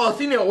 Oh,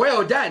 Othniel,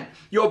 well done.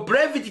 Your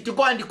bravery to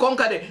go and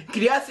conquer the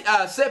Kiriath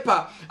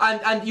Sepa,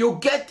 and you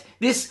get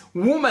this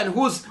woman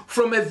who's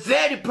from a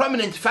very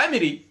prominent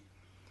family.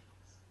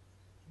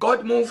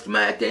 God moved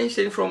my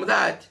attention from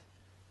that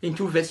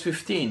into verse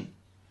 15,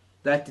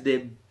 that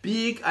the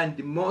big and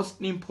the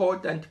most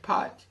important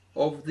part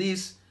of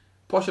this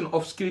portion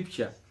of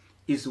scripture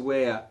is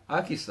where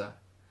Achsah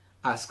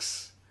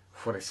asks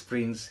for the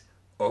springs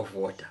of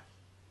water.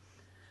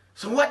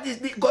 So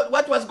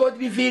what was God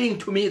revealing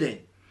to me then?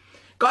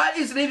 God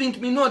is revealing to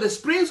me, no, the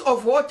springs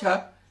of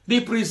water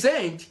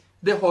represent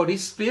the Holy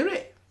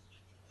Spirit.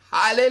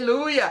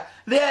 Hallelujah.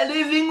 They are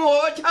living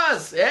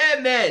waters.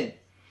 Amen.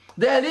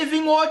 They are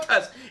living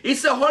waters.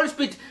 It's the Holy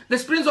Spirit. The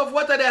springs of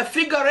water, they are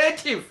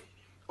figurative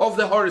of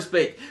the Holy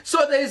Spirit.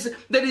 So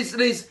there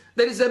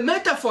is a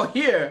metaphor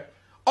here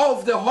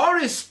of the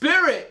Holy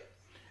Spirit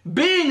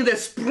being the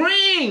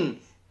spring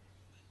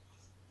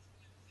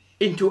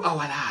into our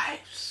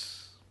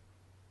lives.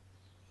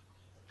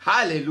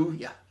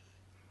 Hallelujah.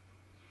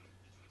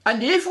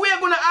 And if we are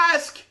going to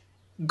ask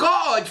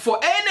God for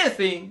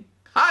anything,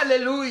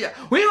 hallelujah,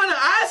 we're going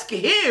to ask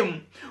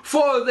Him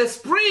for the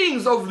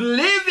springs of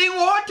living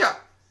water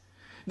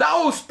that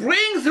will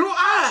spring through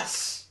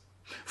us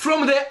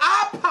from the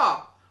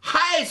upper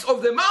heights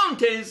of the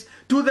mountains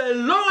to the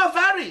lower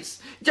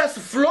valleys, just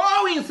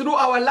flowing through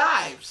our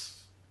lives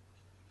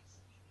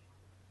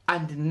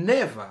and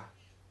never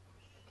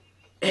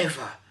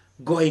ever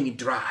going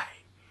dry.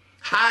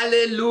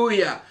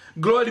 Hallelujah.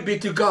 Glory be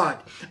to God.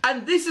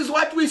 And this is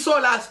what we saw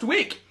last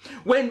week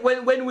when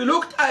we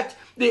looked at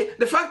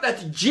the fact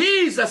that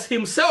Jesus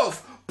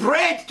himself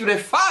prayed to the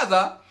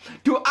Father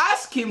to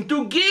ask him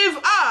to give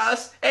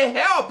us a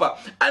helper.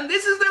 And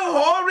this is the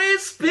Holy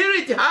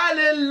Spirit.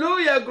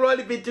 Hallelujah.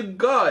 Glory be to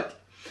God.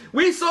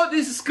 We saw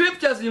these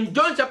scriptures in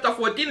John chapter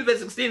 14 verse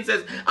 16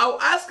 says,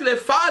 I'll ask the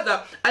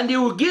Father and he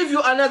will give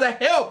you another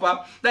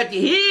helper that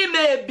he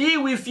may be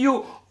with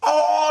you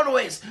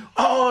always,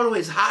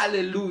 always.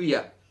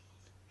 Hallelujah.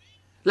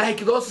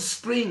 Like those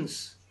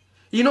springs.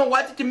 You know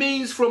what it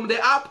means from the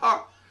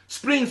upper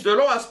springs, the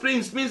lower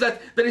springs means that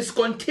there is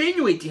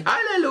continuity.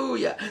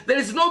 Hallelujah. There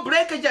is no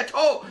breakage at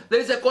all. There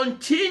is a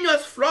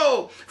continuous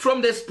flow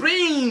from the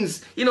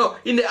springs, in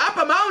the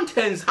upper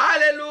mountains.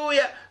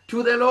 Hallelujah.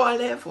 To the lower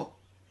level.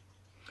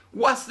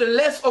 What's the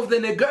less of the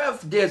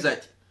Negev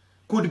desert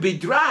could be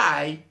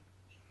dry,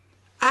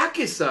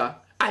 Achsah,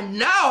 and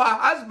now her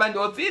husband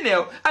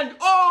Othniel, and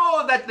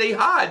all that they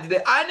had,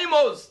 the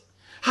animals,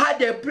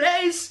 had a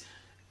place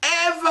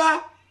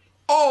ever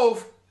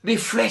of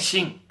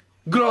refreshing.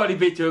 Glory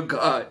be to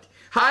God.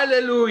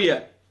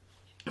 Hallelujah.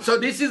 So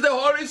this is the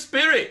Holy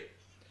Spirit.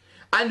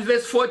 And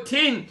verse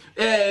 14,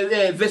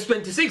 verse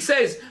 26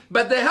 says,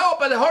 but the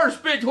helper, the Holy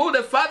Spirit, who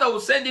the Father will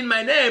send in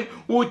my name,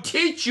 will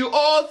teach you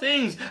all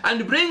things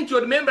and bring to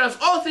your remembrance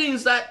all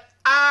things that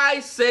I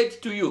said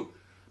to you.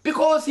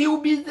 Because he will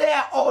be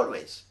there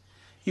always.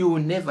 He will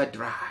never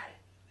dry.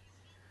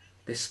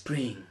 the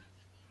spring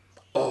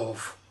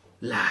of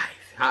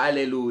life.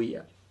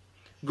 Hallelujah.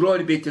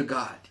 Glory be to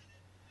God.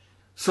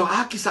 So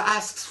Achsah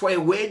asks for a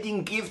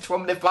wedding gift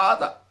from the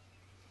Father.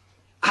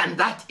 And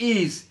that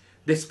is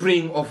the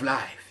spring of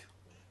life.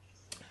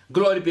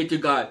 Glory be to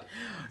God.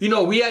 You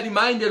know, we are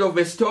reminded of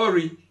a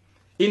story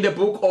in the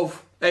book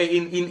of,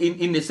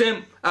 in the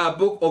same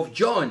book of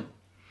John.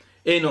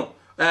 You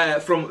know,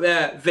 from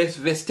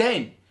verse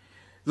 10.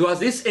 There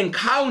was this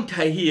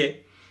encounter here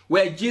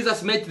where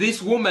Jesus met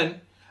this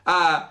woman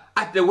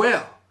at the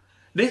well.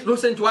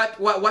 Listen to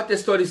what the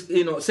story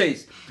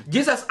says.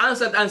 Jesus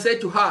answered and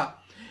said to her,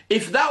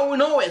 if thou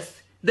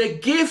knowest the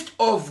gift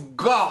of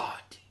God,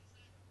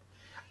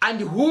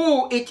 and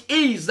who it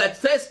is that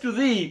says to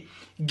thee,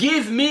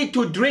 give me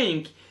to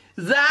drink,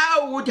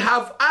 thou would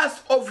have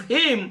asked of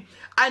him,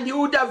 and he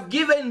would have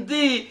given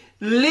thee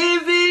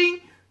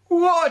living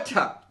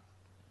water.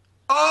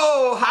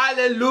 Oh,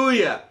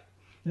 hallelujah.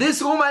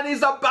 This woman is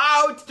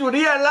about to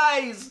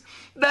realize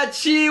that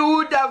she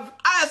would have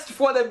asked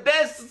for the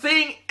best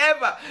thing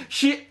ever.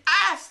 She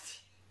asked,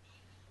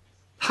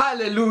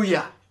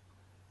 hallelujah,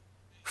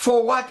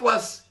 for what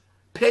was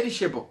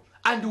perishable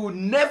and would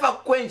never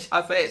quench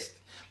her thirst.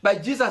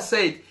 But Jesus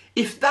said,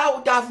 if thou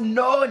would have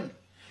known,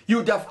 you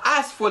would have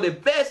asked for the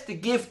best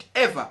gift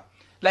ever,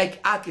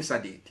 like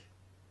Achsah did.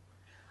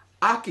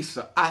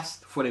 Achsah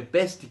asked for the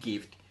best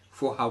gift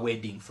for her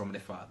wedding from the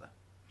Father.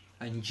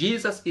 And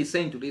Jesus is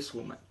saying to this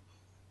woman,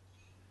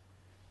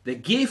 the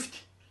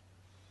gift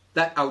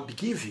that I would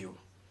give you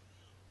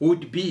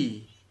would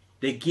be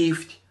the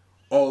gift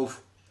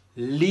of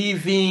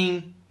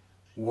living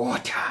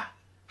water.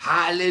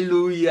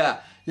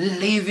 Hallelujah.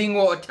 Living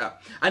water.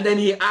 And then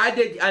he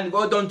added and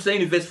got on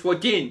saying in verse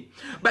 14,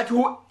 but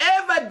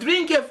whoever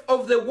drinketh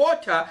of the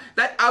water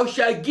that I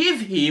shall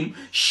give him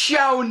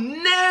shall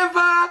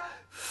never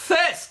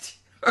thirst.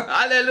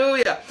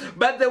 Hallelujah.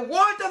 But the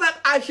water that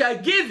I shall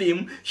give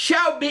him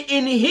shall be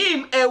in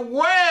him a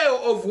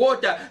well of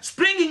water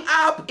springing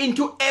up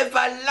into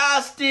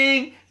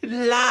everlasting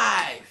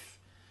life.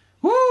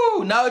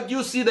 Woo! Now do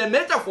you see the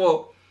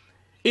metaphor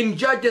in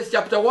Judges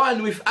chapter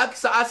 1 with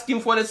Achsah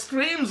asking for the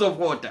streams of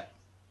water,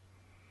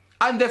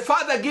 and the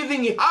Father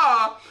giving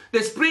her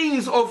the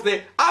springs of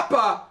the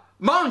upper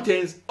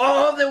mountains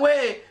all the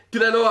way to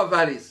the lower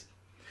valleys.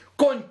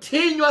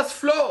 Continuous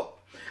flow.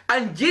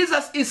 And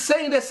Jesus is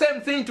saying the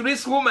same thing to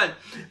this woman.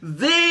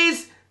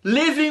 These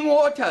living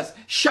waters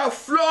shall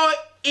flow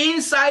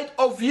inside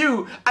of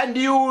you, and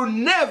you will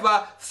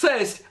never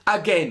thirst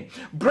again.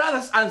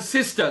 Brothers and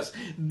sisters,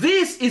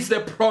 this is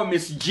the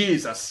promise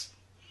Jesus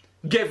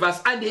gave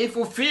us, and he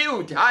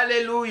fulfilled.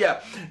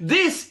 Hallelujah.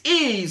 This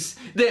is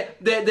the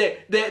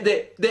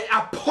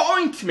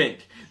appointment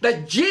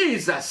that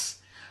Jesus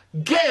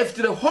gave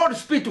to the Holy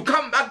Spirit to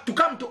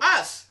come to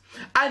us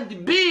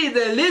and be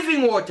the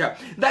living water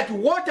that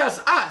waters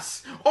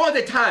us all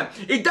the time.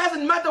 It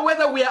doesn't matter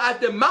whether we are at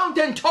the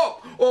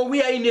mountaintop or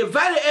we are in the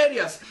valley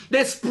areas.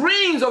 The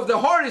springs of the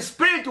Holy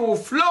Spirit will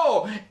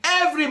flow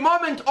every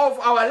moment of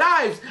our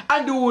lives,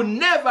 and we will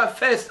never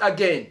thirst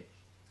again.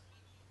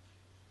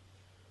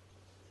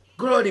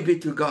 Glory be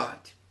to God.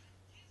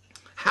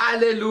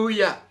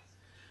 Hallelujah.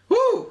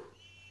 Woo.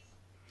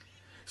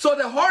 So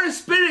the Holy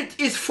Spirit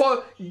is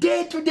for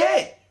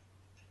day-to-day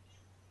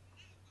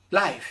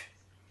life.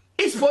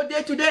 It's for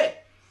day-to-day.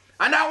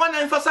 And I want to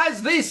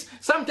emphasize this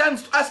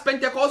sometimes to us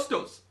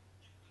Pentecostals.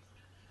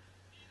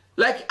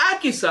 Like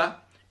Achsah,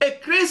 a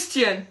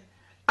Christian,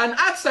 an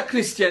Achsah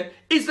Christian,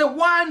 is the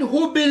one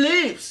who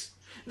believes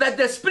that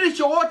the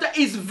spiritual water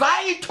is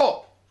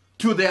vital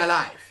to their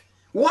life.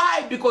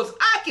 Why? Because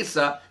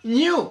Achsah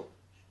knew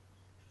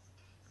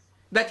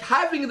that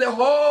having the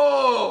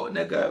whole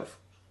Negev,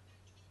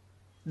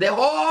 the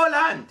whole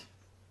land,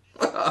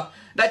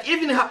 that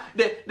even her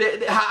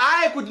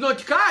eye could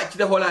not catch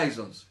the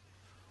horizons,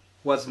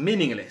 was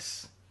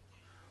meaningless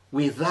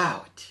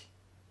without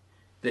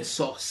the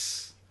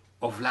source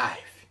of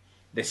life,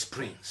 the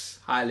springs.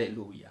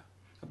 Hallelujah.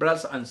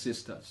 Brothers and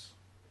sisters,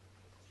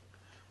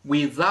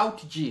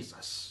 without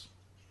Jesus,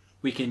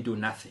 we can do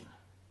nothing.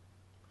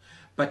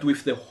 But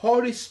with the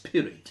Holy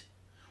Spirit,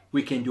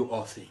 we can do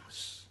all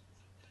things.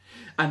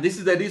 And this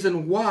is the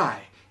reason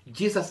why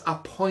Jesus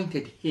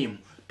appointed him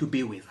to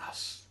be with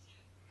us.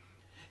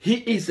 He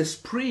is the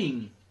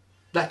spring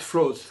that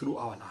flows through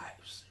our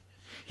lives.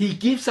 He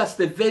gives us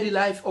the very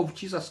life of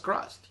Jesus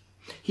Christ.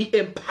 He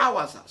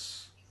empowers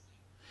us.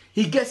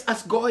 He gets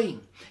us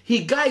going.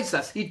 He guides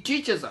us. He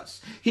teaches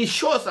us. He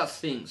shows us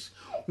things.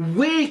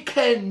 We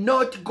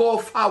cannot go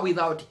far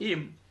without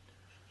him.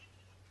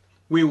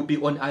 We will be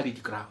on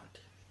arid ground.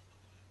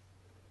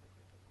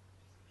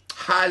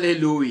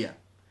 Hallelujah.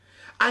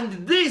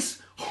 And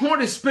this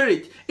Holy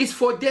Spirit is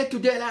for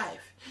day-to-day life.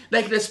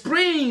 Like the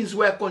springs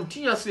were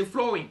continuously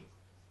flowing.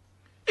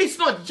 It's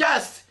not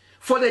just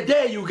for the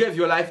day you gave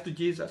your life to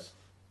Jesus.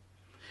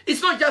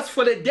 It's not just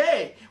for the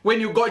day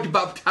when you got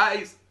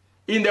baptized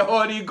in the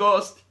Holy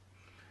Ghost.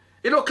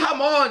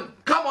 Come on,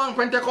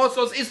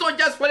 Pentecostals. It's not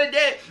just for the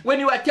day when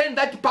you attend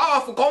that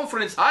powerful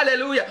conference.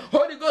 Hallelujah.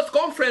 Holy Ghost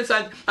conference,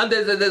 and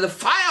there's the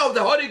fire of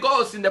the Holy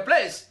Ghost in the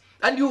place.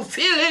 And you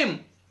feel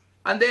him.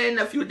 And then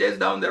a few days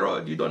down the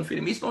road, you don't feel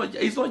him. It's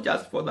not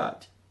just for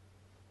that.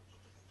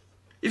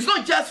 It's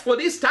not just for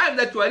this time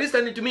that you are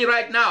listening to me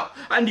right now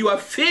and you are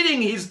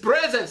feeling his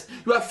presence,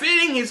 you are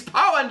feeling his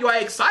power and you are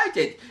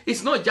excited.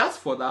 It's not just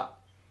for that.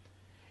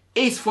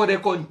 It's for the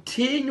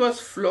continuous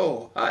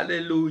flow.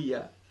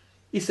 Hallelujah.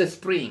 It's a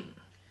spring.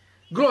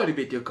 Glory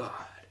be to God.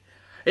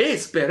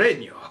 It's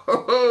perennial.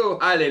 Oh,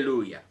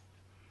 hallelujah.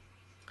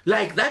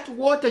 Like that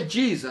water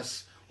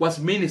Jesus was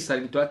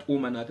ministering to that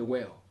woman at the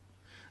well.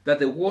 That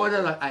the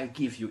water that I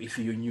give you, if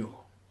you knew,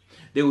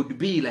 they would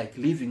be like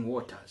living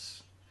waters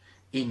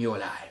in your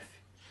life,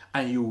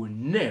 and you will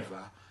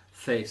never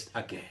thirst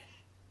again.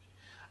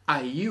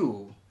 Are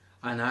you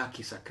an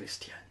Achsah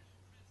Christian?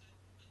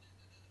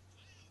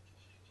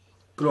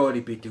 Glory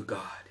be to God.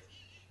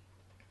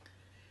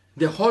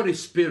 The Holy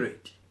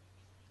Spirit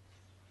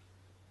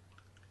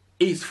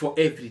is for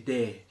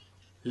everyday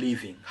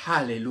living.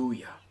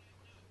 Hallelujah.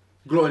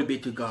 Glory be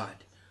to God.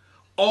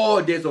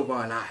 All days of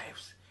our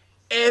lives,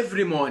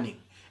 every morning,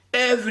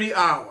 every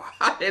hour,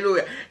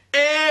 hallelujah,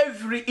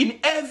 in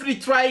every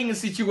trying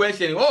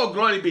situation. Oh,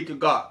 glory be to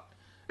God.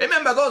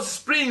 Remember, those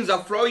springs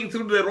are flowing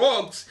through the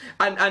rocks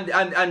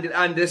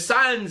and the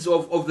sands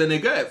of the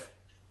Negev.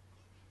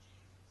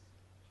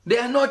 They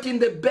are not in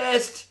the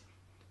best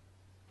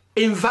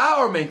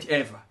environment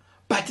ever,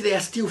 but they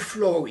are still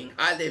flowing.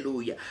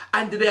 Hallelujah.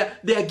 And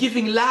they are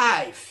giving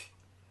life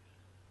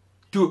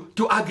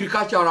to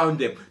agriculture around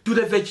them, to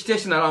the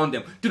vegetation around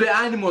them, to the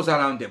animals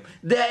around them.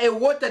 They are a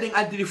watering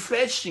and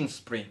refreshing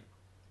spring.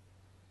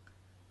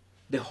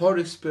 The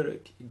Holy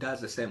Spirit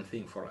does the same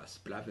thing for us,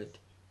 beloved.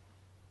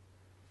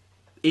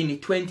 In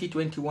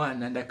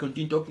 2021, and I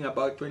continue talking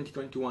about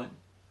 2021,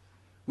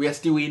 we are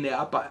still in the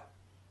upper,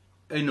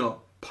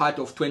 part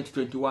of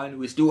 2021.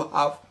 We still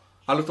have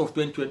a lot of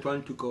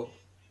 2021 to go.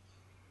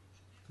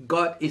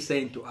 God is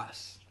saying to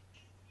us,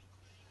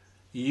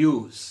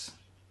 use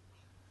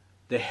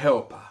the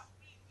helper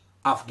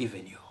I've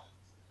given you.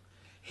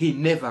 He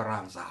never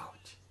runs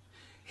out.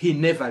 He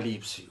never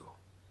leaves you.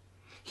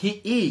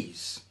 He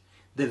is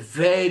the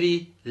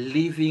very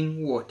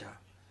living water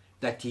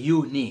that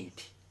you need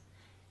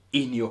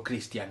in your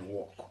Christian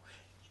walk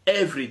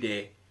every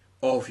day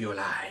of your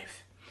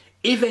life.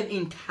 Even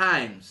in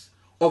times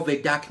of a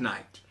dark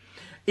night,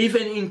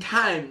 even in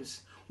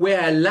times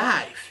where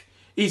life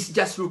is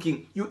just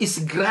is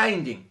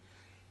grinding,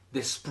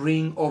 the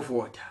spring of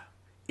water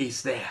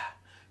is there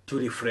to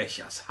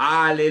refresh us.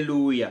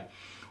 Hallelujah.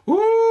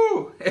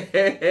 Woo!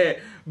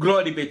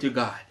 Glory be to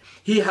God.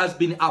 He has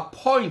been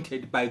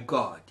appointed by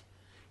God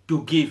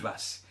to give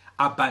us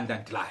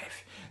abundant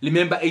life.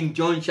 Remember in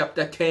John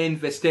chapter 10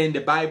 verse 10,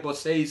 the Bible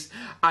says,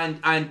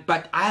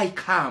 but I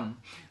come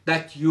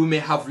that you may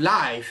have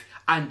life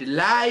and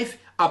life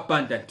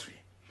abundantly.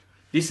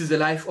 This is the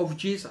life of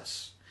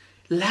Jesus.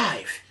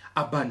 Life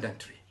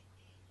abundantly.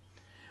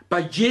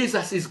 But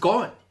Jesus is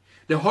gone.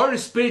 The Holy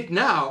Spirit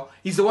now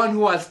is the one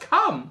who has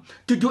come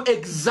to do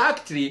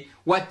exactly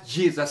what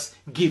Jesus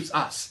gives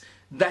us.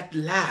 That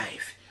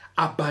life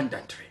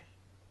abundantly.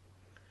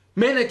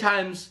 Many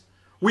times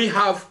we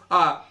have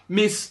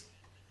misplaced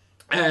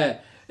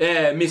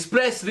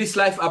this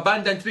life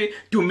abundantly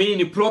to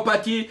mean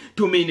property,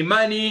 to mean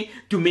money,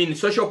 to mean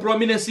social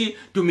prominence,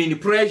 to mean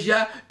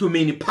pleasure, to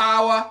mean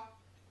power.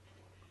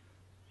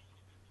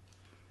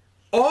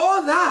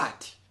 All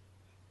that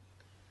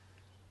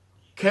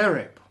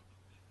Caleb,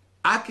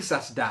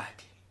 Achsah's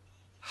dad,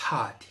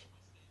 had.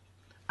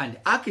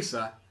 And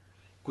Achsah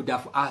could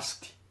have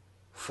asked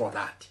for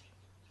that.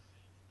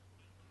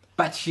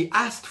 But she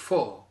asked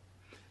for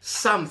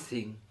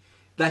something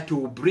that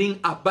will bring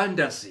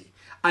abundance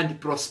and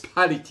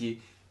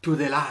prosperity to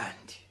the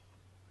land.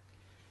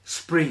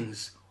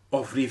 Springs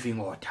of living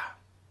water.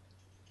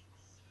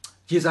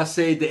 Jesus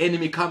said the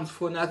enemy comes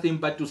for nothing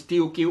but to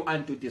steal, kill,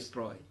 and to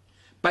destroy.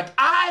 But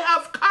I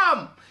have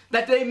come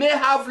that they may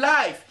have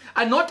life,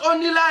 and not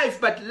only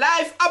life, but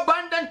life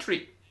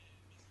abundantly.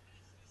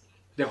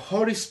 The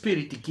Holy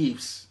Spirit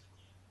gives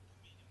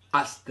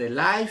us the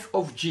life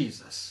of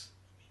Jesus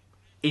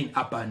in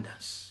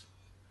abundance.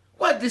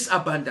 What is this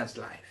abundance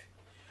life?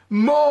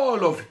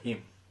 More of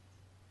Him.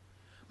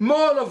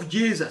 More of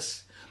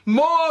Jesus.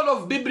 More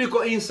of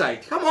biblical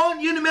insight. Come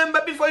on, you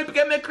remember before you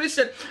became a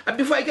Christian. And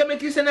before I became a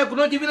Christian, I could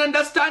not even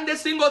understand a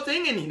single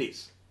thing in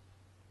this.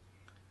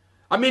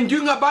 I mean,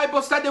 during a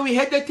Bible study, we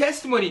had the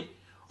testimony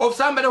of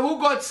somebody who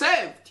got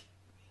saved,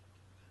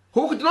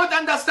 who could not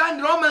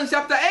understand Romans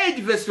chapter 8,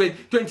 verse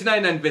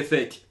 29 and verse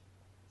 30.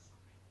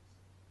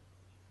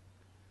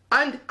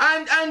 And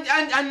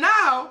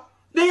now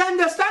they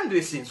understand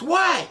these things.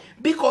 Why?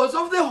 Because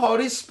of the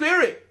Holy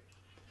Spirit.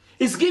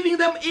 It's giving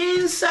them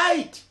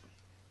insight.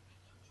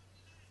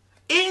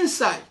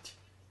 Insight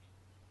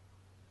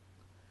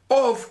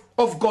of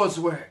God's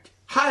word.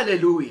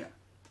 Hallelujah.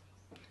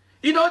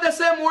 You know, the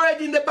same word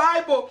in the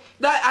Bible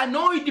that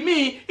annoyed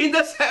me in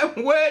the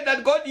same word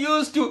that God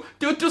used to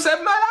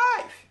save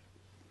my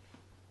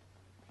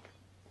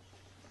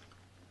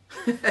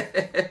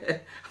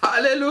life.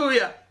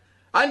 Hallelujah.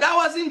 And I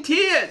was in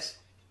tears.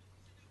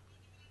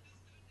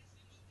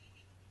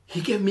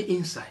 He gave me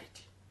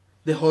insight,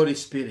 the Holy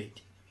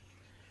Spirit.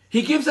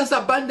 He gives us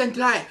abundant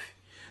life,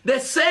 the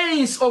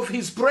sense of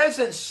His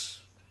presence.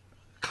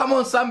 Come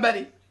on,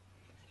 somebody.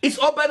 It's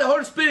all by the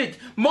Holy Spirit.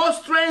 More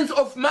strength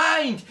of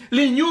mind,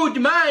 renewed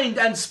mind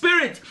and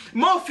spirit,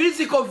 more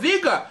physical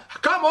vigor.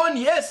 Come on,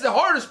 yes, the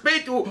Holy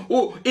Spirit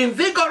will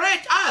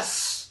invigorate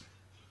us.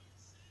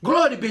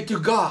 Glory be to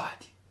God.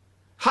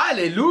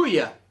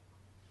 Hallelujah.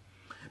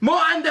 More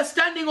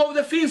understanding of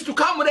the things to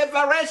come,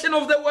 revelation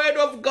of the Word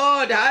of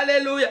God.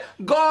 Hallelujah.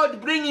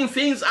 God bringing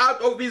things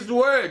out of His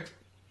Word.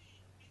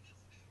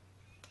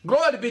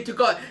 Glory be to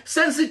God.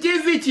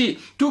 Sensitivity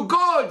to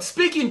God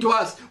speaking to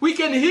us. We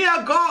can hear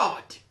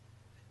God.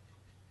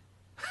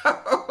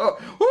 Call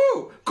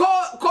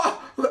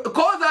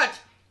that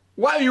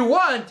what you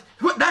want.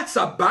 That's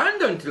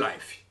abundant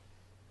life.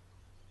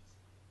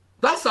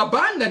 That's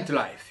abundant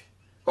life.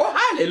 Oh,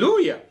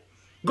 hallelujah.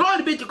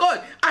 Glory be to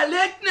God.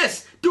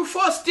 Alertness to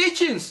false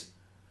teachings.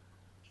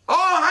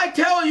 Oh, I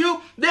tell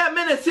you, there are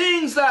many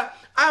things that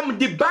I'm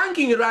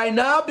debunking right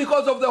now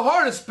because of the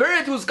Holy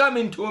Spirit who's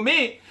coming to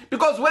me.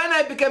 Because when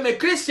I became a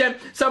Christian,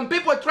 some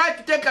people tried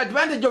to take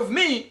advantage of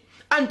me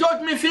and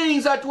taught me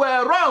things that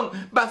were wrong.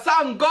 But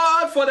thank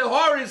God for the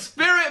Holy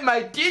Spirit,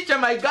 my teacher,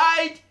 my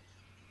guide.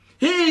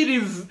 He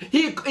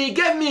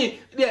gave me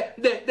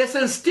the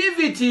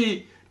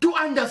sensitivity to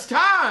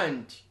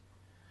understand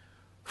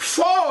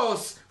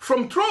false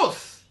from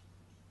truth.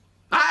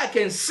 I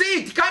can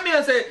see it come here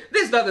and say,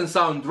 this doesn't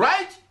sound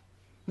right.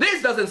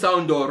 This doesn't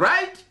sound all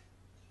right.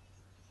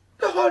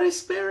 The Holy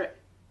Spirit.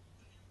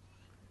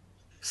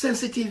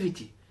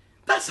 Sensitivity.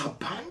 That's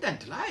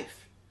abundant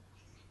life.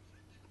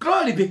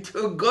 Glory be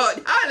to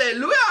God.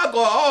 Hallelujah.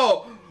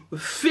 Oh,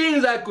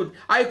 things I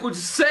could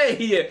say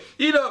here.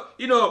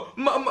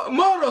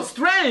 Moral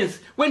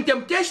strength when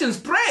temptations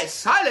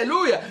press.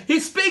 Hallelujah.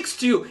 He speaks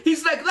to you.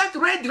 He's like that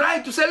red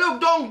light to say,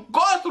 look, don't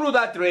go through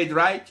that red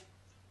light.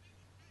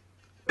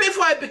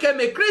 Before I became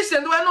a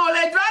Christian, there were no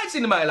red lights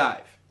in my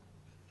life.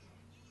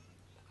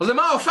 As a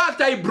matter of fact,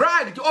 I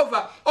bragged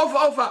over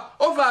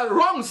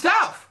wrong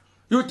stuff.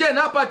 You turn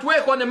up at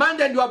work on a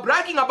Monday and you are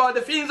bragging about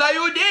the things that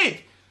you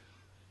did.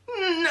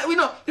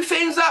 The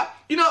things that,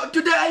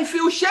 today I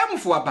feel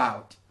shameful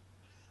about.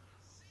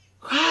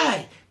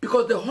 Why?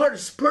 Because the Holy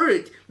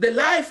Spirit, the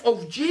life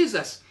of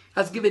Jesus,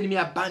 has given me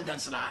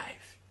abundance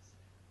life.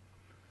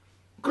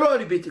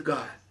 Glory be to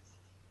God.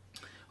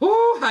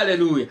 Oh,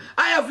 hallelujah.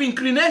 I have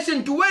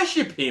inclination to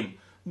worship Him.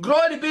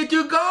 Glory be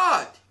to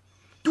God.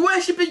 To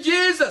worship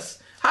Jesus.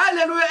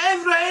 Hallelujah.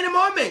 Any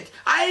moment.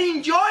 I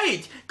enjoy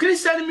it.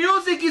 Christian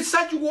music is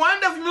such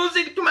wonderful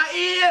music to my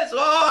ears.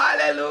 Oh,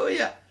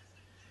 hallelujah.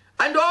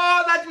 And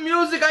all that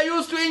music I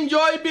used to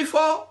enjoy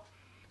before,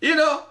 it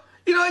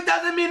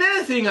doesn't mean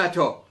anything at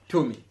all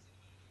to me.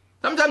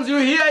 Sometimes you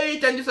hear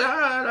it and you say,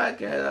 like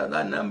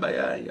that number,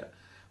 yeah.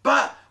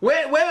 But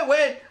when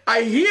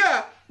I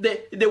hear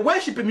the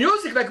worship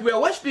music like we were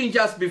worshiping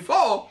just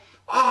before,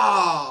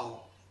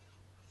 oh,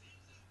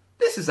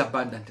 this is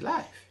abundant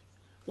life.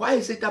 Why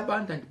is it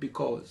abundant?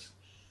 Because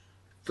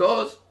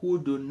those who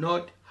do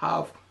not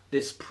have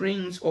the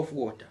springs of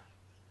water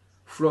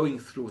flowing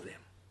through them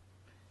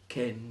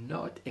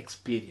cannot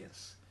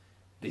experience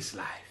this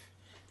life.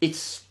 It's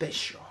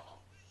special.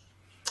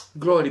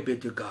 Glory be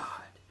to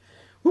God.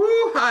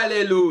 Woo,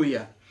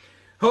 hallelujah.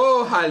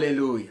 Oh,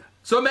 hallelujah.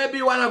 So maybe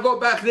you want to go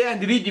back there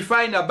and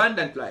redefine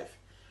abundant life.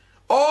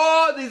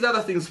 All these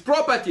other things,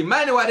 property,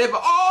 money, whatever,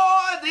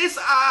 all these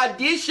are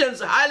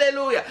additions.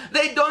 Hallelujah.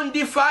 They don't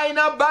define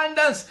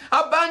abundance.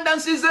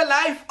 Abundance is the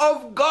life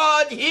of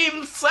God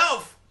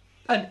Himself.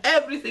 And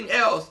everything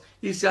else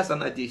is just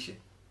an addition.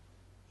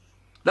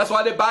 That's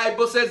why the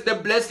Bible says the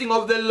blessing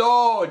of the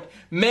Lord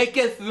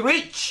maketh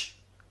rich.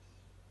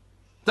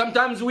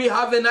 Sometimes we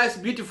have a nice,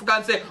 beautiful car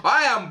and say,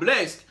 I am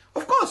blessed.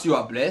 Of course you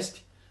are blessed.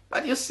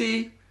 But you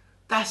see,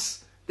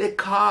 that's the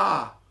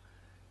car.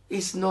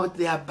 It's not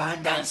the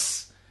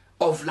abundance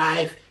of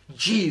life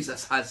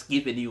Jesus has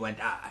given you and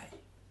I.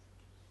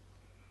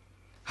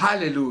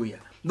 Hallelujah.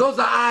 Those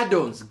are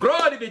add-ons.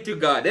 Glory be to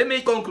God. Let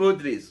me conclude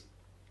this.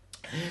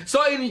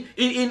 So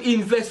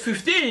in verse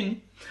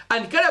 15,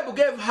 and Caleb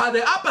gave her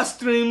the upper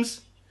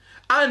streams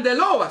and the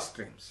lower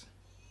streams.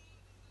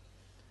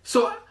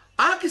 So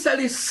Achsah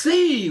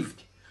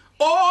received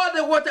all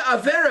the water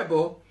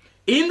available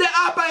in the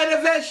upper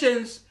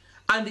elevations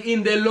and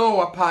in the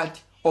lower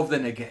part of the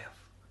Negev.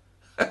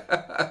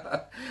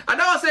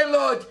 And I was saying,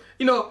 Lord,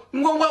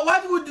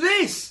 what would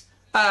this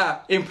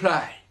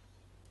imply?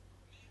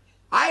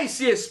 I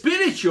see a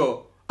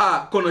spiritual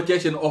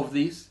connotation of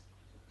this.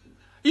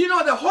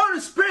 The Holy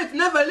Spirit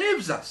never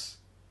leaves us.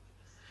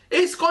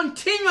 It's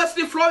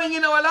continuously flowing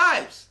in our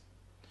lives.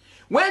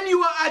 When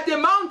you are at the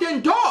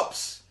mountain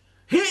tops,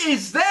 He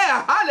is there,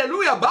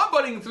 hallelujah,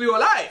 bubbling through your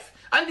life.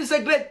 And it's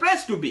a great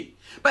place to be.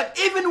 But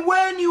even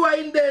when you are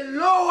in the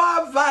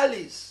lower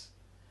valleys,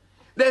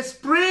 the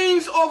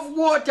springs of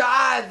water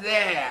are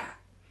there.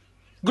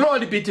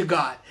 Glory be to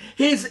God.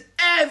 He's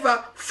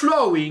ever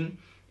flowing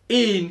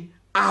in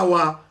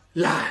our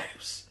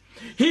lives.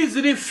 He's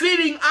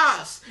refilling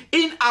us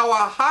in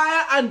our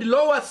higher and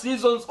lower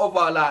seasons of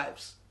our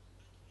lives.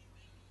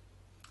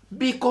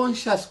 Be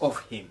conscious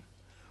of him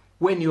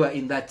when you are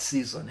in that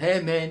season.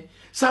 Amen.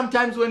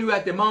 Sometimes when we are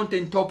at the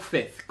mountaintop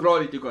faith,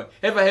 glory to God.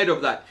 Ever heard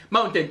of that?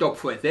 Mountaintop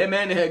faith.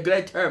 Amen. A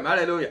great term.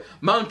 Hallelujah.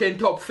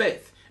 Mountaintop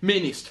faith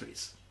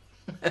ministries.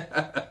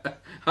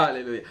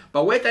 Hallelujah.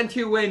 But wait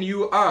until when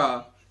you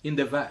are in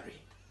the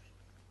valley.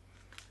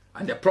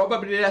 And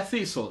probably there are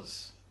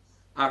thistles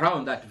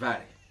around that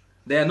valley.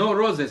 There are no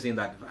roses in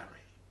that valley.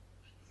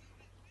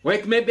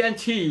 Wait maybe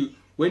until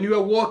when you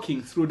are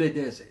walking through the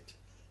desert.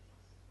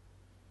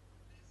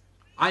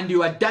 And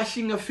you are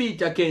dashing your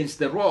feet against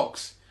the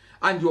rocks.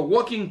 And you're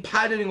walking,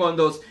 paddling on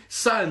those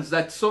sands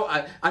that's so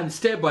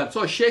unstable and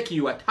so shaky,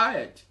 you are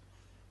tired.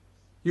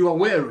 You are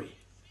weary.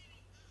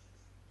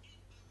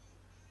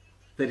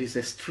 There is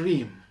a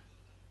stream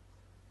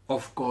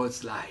of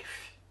God's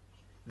life,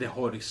 the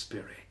Holy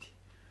Spirit.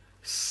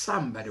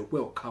 Somebody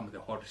welcome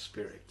the Holy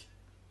Spirit.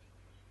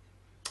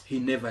 He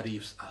never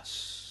leaves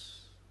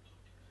us.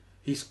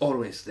 He's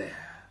always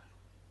there.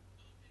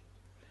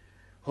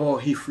 Oh,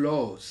 he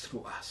flows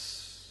through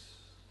us.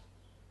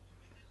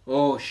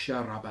 Oh,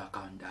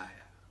 Sharabakandaya.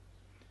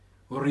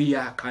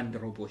 Ria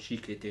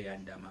Kandroboshikete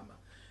Andamama.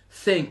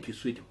 Thank you,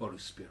 sweet Holy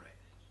Spirit.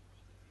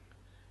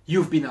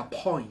 You've been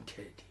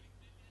appointed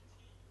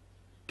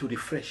to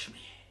refresh me.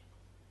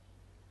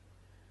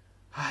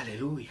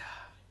 Hallelujah.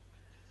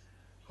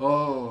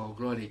 Oh,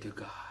 glory to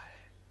God.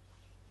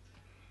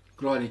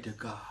 Glory to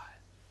God.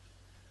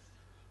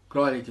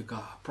 Glory to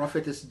God.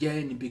 Prophetess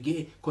Jane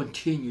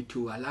continue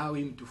to allow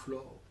him to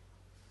flow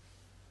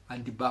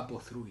and bubble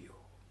through you.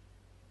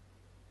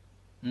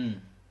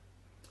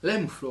 Let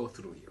him flow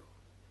through you.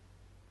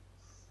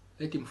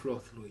 Let him flow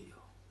through you.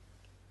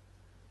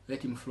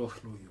 Let him flow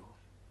through you.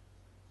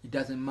 It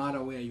doesn't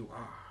matter where you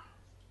are.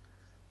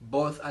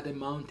 Both at the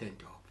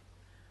mountaintop.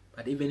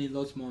 But even in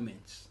those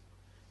moments,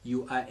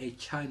 you are a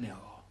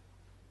channel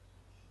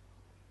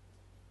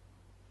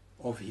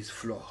of his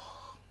flow.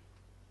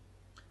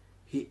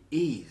 He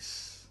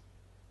is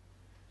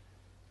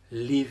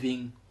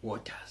living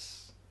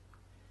waters.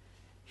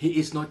 He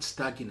is not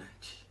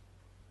stagnant.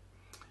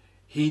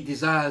 He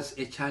desires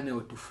a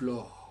channel to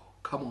flow.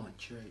 Come on,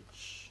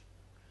 church.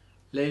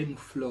 Let him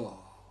flow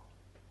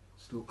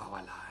through our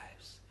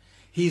lives.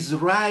 He's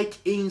right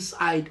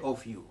inside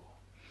of you.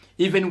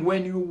 Even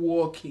when you're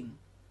walking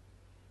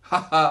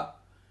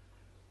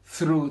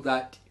through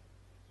that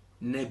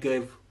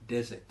Negev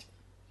desert.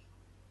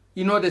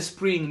 You know, the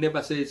spring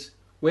never says,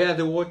 where are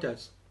the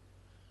waters?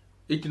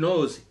 It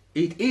knows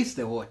it is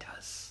the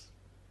waters.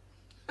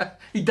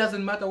 It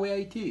doesn't matter where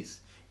it is.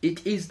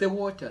 It is the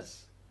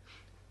waters.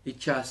 It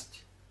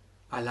just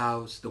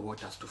allows the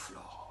waters to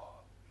flow.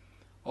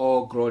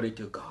 Oh, glory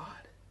to God.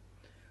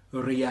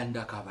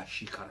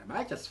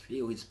 I just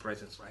feel his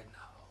presence right now.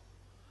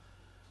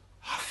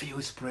 I feel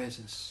his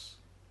presence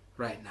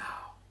right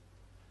now.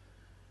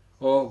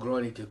 Oh,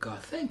 glory to God.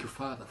 Thank you,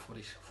 Father,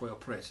 for your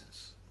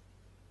presence.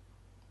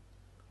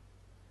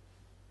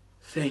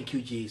 Thank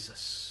you,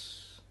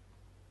 Jesus.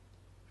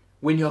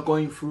 When you're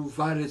going through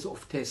valleys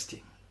of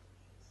testing,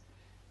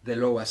 the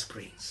lower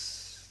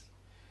springs.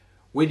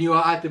 When you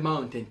are at the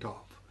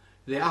mountaintop,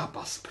 the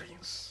upper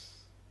springs.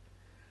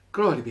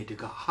 Glory be to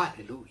God.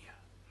 Hallelujah.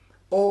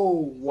 Oh,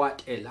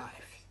 what a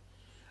life.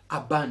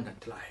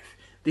 Abundant life.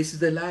 This is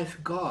the life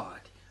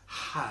God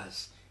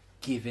has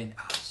given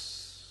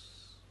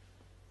us.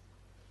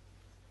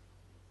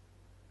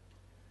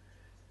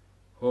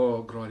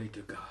 Oh, glory to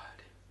God.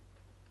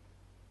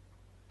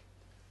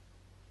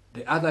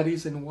 The other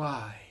reason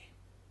why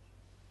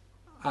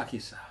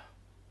Achsah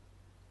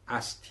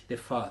asked the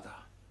Father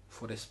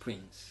for the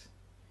springs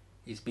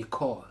is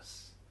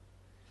because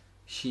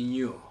she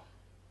knew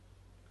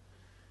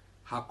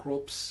her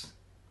crops,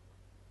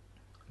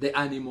 the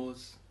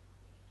animals,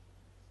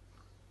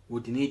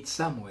 would need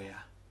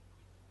somewhere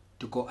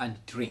to go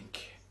and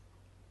drink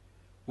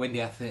when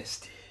they are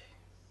thirsty.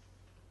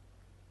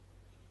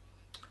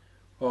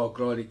 Oh,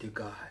 glory to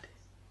God.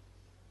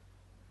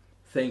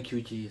 Thank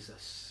you,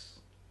 Jesus.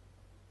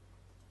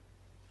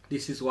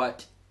 This is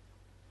what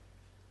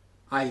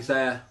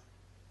Isaiah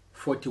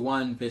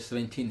 41 verse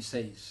 17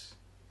 says.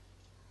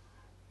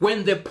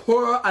 When the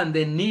poor and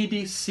the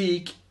needy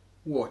seek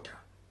water,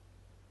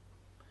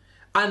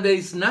 and there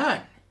is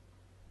none,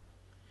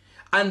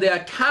 and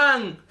their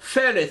tongue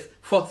faileth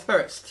for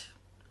thirst,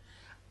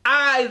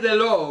 I, the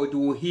Lord,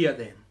 will hear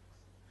them.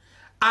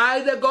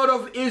 I, the God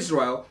of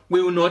Israel,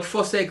 will not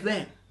forsake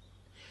them.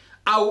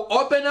 I will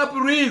open up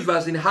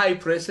rivers in high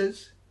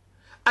places,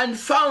 and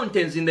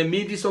fountains in the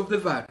midst of the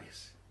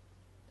valleys.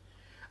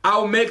 I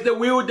will make the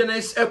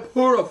wilderness a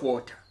pool of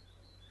water,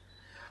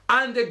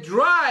 and the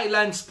dry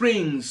land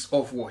springs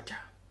of water.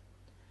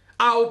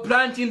 I will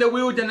plant in the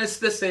wilderness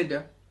the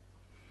cedar,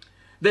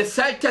 the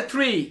cedar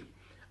tree,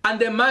 and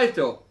the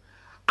myrtle,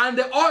 and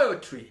the oil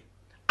tree.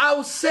 I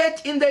will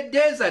set in the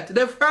desert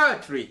the fir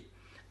tree,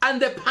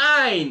 and the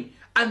pine,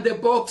 and the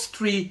box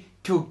tree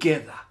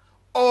together.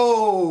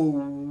 Oh,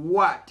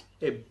 what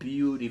a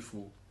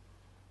beautiful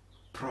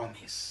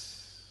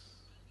promise.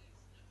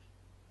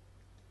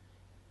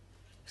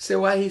 See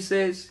what he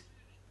says?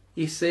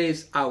 He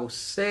says, I will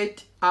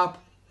set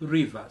up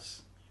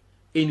rivers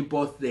in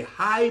both the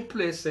high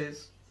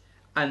places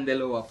and the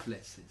lower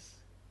places.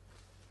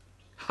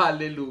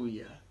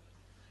 Hallelujah.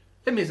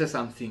 Let me say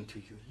something to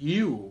you.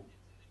 You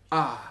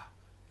are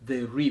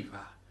the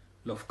river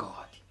of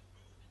God.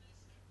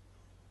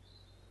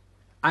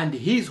 And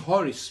his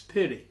Holy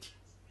Spirit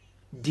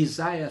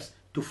desires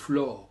to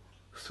flow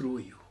through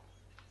you.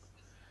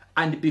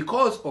 And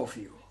because of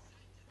you,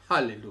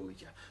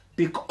 hallelujah,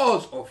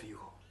 because of you,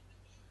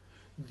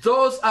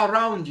 those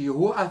around you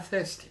who are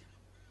thirsty,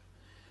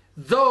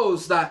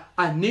 those that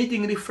are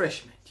needing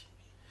refreshment,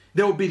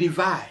 they will be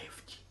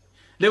revived.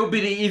 They will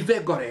be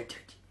reinvigorated.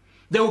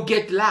 They will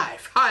get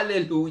life.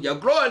 Hallelujah.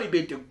 Glory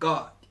be to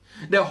God.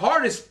 The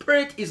Holy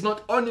Spirit is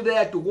not only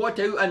there to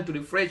water you and to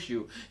refresh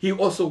you, he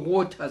also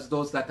waters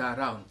those that are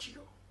around you.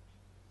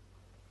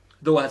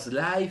 There was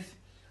life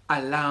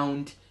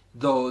around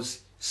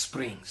those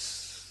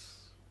springs.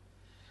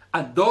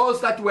 And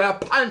those that were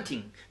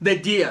panting, the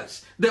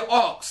deers, the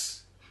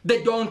ox,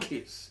 the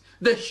donkeys,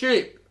 the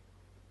sheep,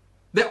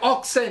 the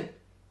oxen,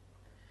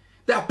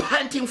 they are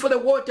panting for the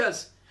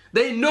waters.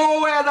 They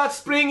know where that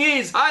spring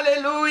is.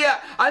 Hallelujah.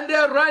 And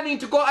they're running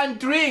to go and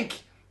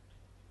drink.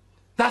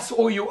 That's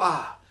who you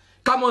are.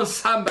 Come on,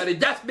 somebody,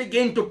 just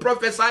begin to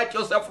prophesy to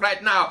yourself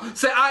right now.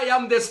 Say, I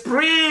am the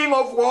spring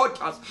of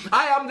waters.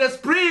 I am the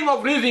spring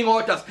of living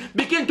waters.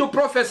 Begin to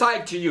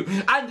prophesy to you.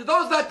 And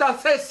those that are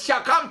thirsty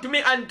shall come to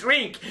me and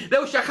drink.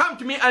 They shall come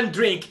to me and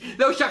drink.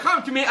 They shall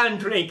come to me and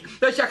drink.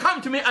 They shall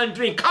come to me and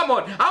drink. Come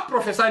on, I'm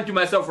prophesying to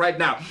myself right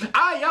now.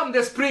 I am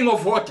the spring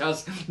of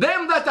waters.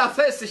 Them that are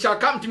thirsty shall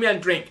come to me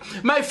and drink.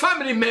 My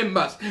family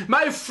members,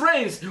 my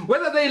friends,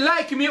 whether they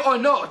like me or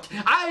not,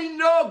 I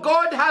know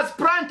God has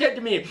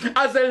planted me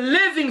as a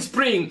living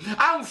spring.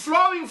 I'm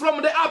flowing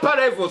from the upper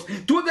levels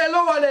to the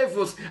lower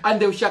levels, and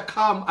they shall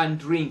come and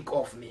drink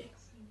of me.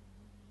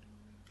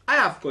 I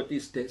have got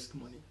this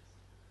testimony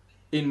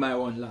in my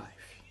own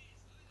life,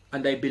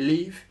 and I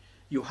believe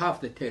you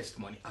have the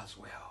testimony as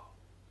well.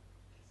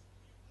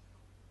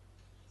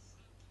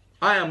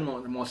 I am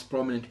not the most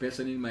prominent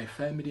person in my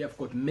family. I've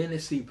got many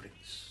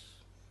siblings.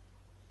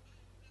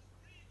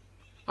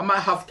 I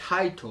might have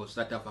titles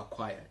that I've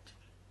acquired.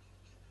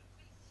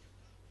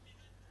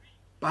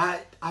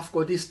 But I've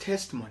got this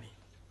testimony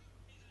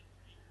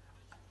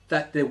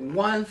that the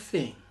one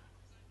thing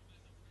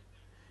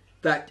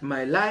that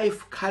my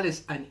life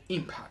carries an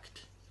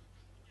impact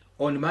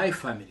on my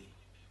family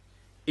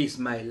is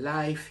my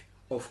life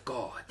of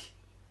God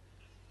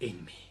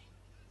in me.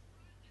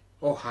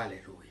 Oh, hallelujah.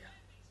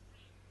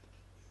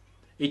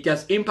 It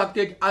has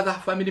impacted other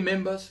family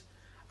members,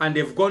 and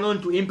they've gone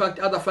on to impact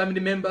other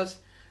family members.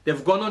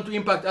 They've gone on to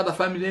impact other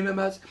family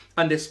members,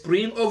 and the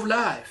spring of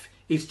life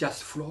is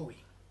just flowing.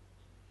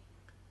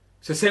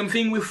 It's the same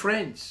thing with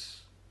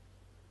friends.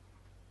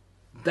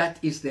 That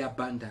is the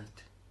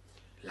abundant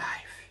life.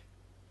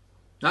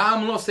 Now,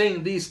 I'm not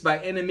saying this by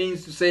any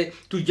means to say,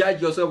 to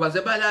judge yourself and say,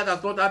 but that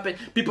has not happened.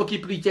 People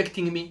keep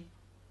rejecting me.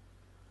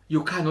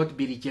 You cannot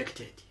be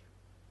rejected.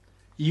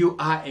 You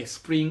are a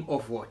spring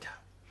of water.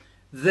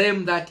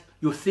 Them that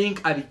you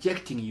think are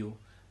rejecting you,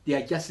 they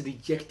are just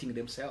rejecting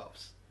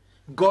themselves.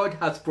 God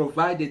has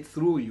provided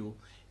through you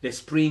the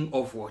spring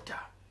of water.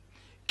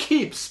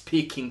 Keep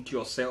speaking to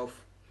yourself.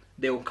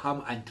 They will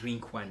come and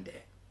drink one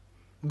day.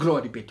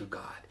 Glory be to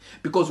God.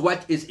 Because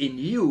what is in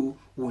you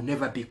will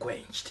never be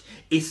quenched.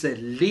 It's a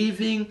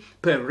living,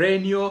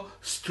 perennial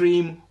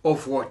stream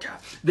of water.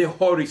 The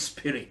Holy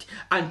Spirit.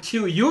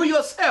 Until you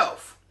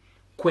yourself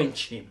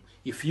quench him.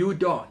 If you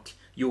don't,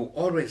 you will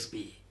always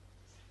be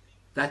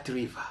that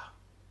river.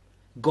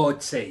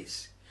 God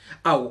says,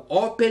 I will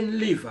open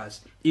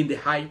rivers in the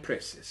high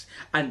places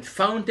and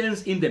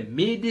fountains in the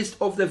midst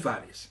of the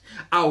valleys.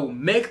 I will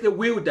make the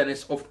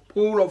wilderness a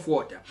pool of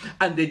water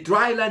and the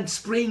dry land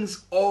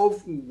springs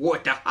of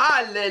water.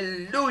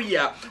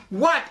 Hallelujah!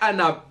 What an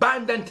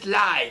abundant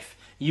life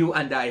you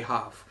and I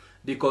have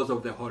because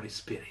of the Holy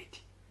Spirit.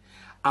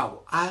 I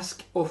will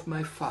ask of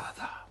my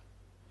Father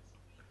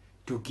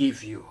to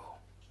give you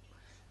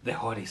the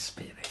Holy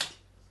Spirit.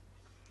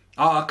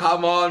 Oh,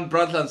 come on,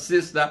 brother and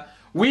sister.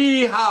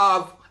 We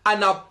have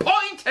an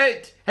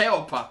appointed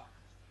helper.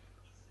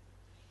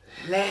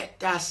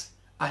 Let us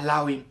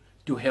allow him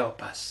to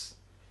help us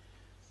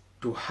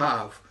to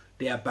have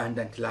the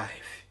abundant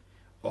life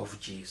of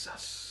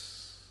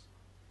Jesus.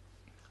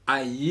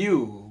 Are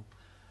you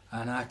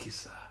an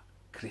Achsah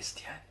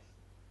Christian?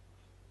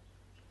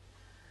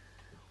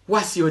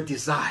 What's your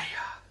desire?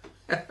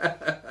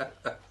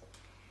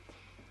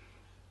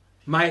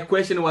 My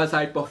question was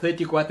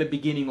hypothetical at the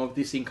beginning of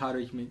this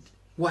encouragement.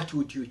 What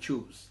would you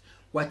choose?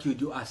 What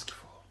would you ask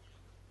for?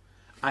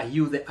 Are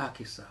you the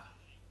Achsah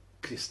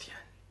Christian?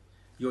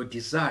 Your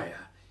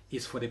desire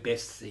is for the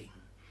best thing.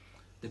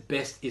 The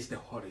best is the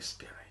Holy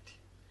Spirit.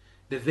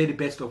 The very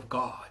best of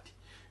God,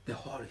 the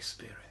Holy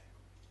Spirit.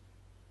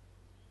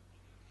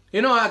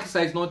 You know,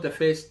 Achsah is not the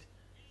first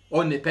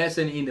only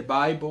person in the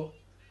Bible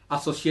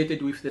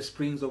associated with the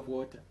springs of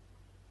water.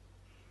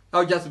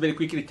 I'll just very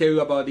quickly tell you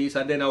about this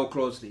and then I'll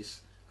close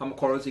this. I'm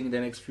closing in the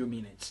next few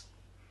minutes.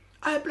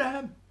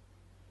 Abraham.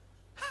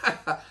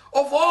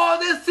 Of all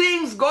the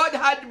things God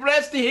had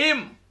blessed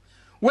him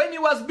when he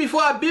was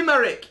before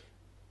Abimelech.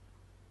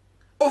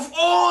 Of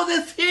all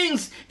the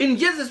things in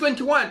Genesis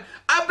 21,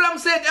 Abraham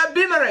said,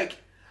 Abimelech,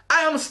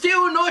 I am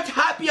still not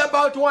happy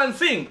about one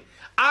thing.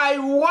 I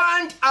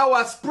want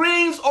our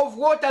springs of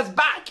waters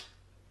back.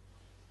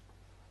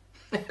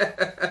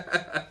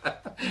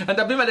 And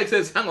Abimelech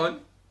says, hang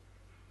on,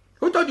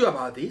 who told you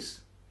about this?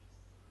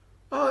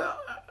 Oh,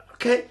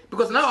 okay,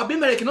 because now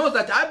Abimelech knows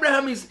that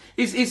Abraham is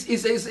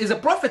a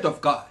prophet of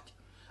God.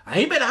 And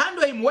he better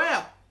handle him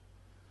well.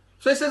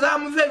 So he says,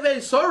 I'm very,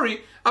 very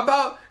sorry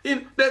about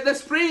the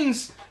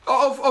springs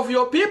of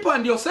your people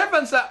and your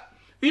servants that,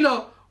 we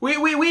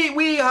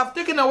have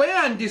taken away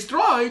and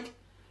destroyed.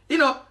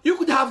 You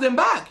could have them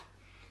back.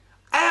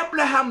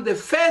 Abraham, the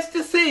first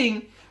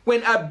thing,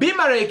 when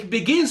Abimelech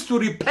begins to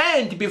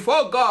repent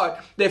before God,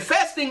 the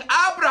first thing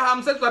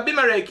Abraham says to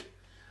Abimelech,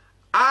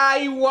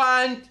 I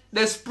want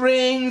the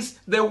springs,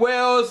 the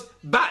wells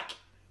back.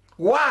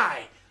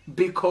 Why?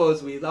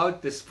 Because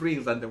without the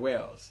springs and the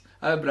wells,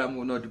 Abraham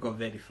will not go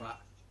very far.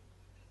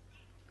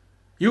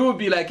 You will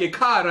be like a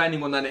car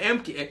running on an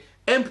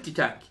empty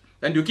tank,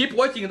 and you keep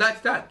watching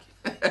that tank.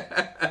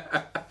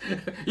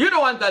 You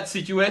don't want that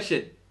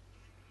situation.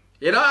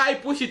 I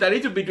push it a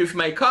little bit with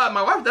my car.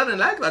 My wife doesn't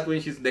like that when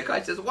she's in the car.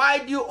 She says, why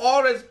do you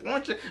always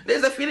punch?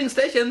 There's a filling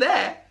station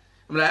there.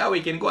 I'm like, oh,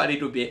 we can go a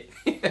little bit.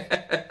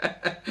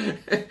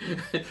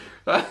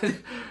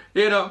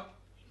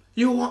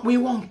 We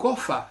won't go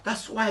far.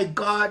 That's why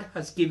God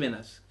has given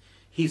us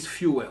His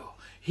fuel,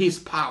 His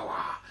power,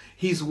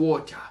 His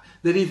water,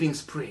 the living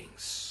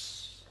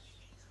springs.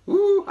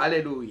 Ooh,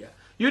 hallelujah.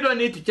 You don't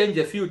need to change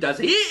the filters.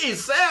 He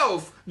is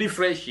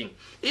self-refreshing.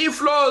 He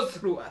flows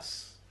through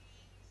us.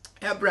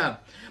 Abraham.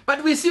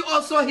 But we see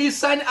also his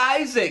son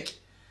Isaac.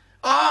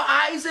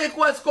 Isaac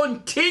was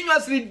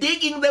continuously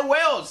digging the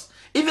wells.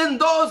 Even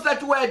those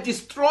that were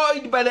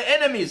destroyed by the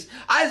enemies,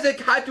 Isaac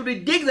had to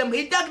redig them.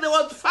 He dug the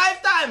wells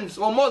 5 times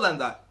or more than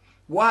that.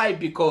 Why?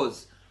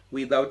 Because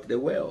without the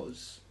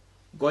wells,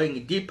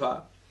 going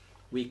deeper,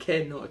 we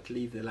cannot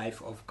live the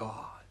life of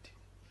God.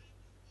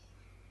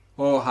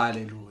 Oh,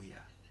 hallelujah.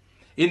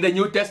 In the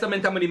New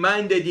Testament, I'm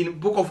reminded in the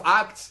book of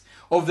Acts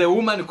of the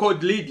woman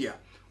called Lydia.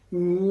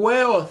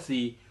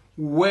 Wealthy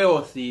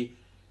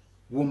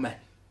woman.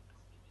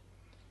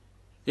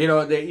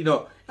 At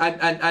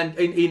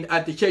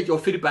the church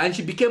of Philippi, and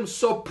she became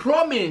so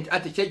prominent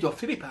at the church of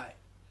Philippi.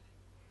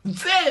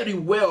 Very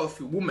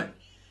wealthy woman.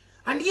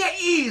 And here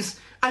is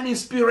an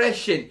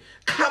inspiration.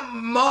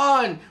 Come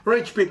on,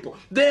 rich people.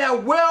 There are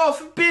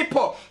wealthy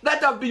people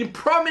that have been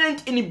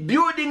prominent in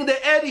building the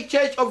early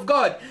church of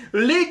God.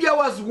 Lydia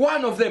was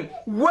one of them.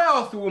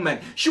 Wealthy woman.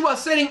 She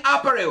was selling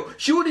apparel.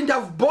 She wouldn't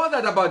have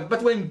bothered about it.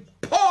 But when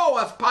Paul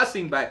was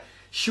passing by,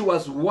 she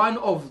was one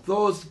of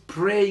those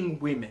praying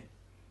women.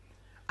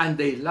 And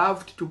they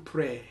loved to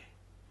pray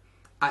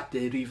at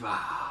the river.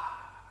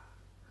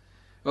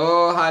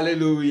 Oh,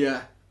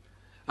 hallelujah.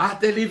 At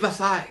the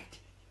riverside.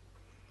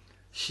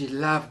 She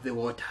loved the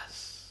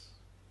waters.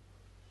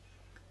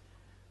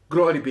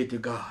 Glory be to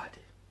God.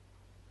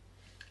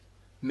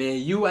 May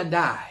you and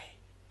I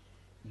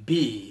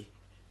be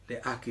the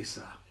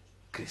Achsah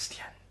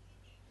Christian.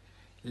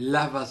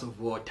 Lovers of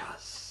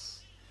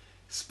waters.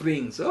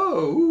 Springs.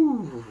 Oh,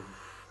 ooh,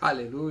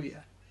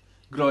 hallelujah.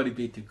 Glory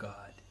be to God.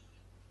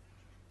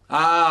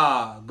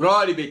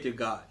 Glory be to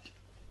God.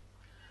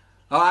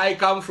 I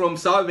come from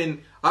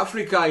Southern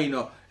Africa,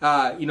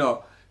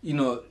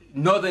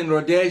 Northern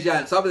Rhodesia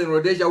and Southern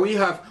Rhodesia.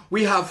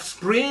 We have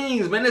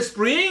springs, many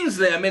springs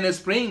there, many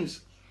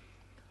springs.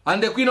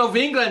 And the Queen of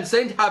England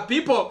sent her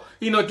people,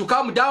 to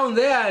come down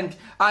there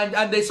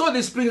and they saw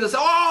these springs. They said,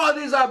 oh,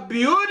 these are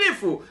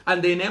beautiful.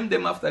 And they named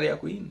them after their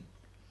queen.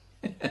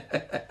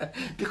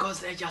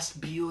 Because they're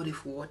just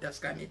beautiful waters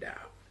coming down.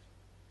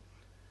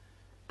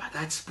 But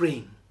that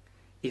spring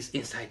is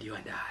inside you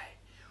and I.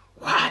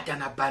 What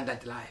an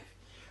abundant life.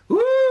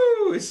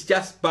 Woo! It's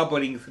just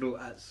bubbling through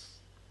us.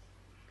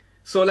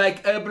 So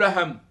like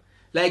Abraham,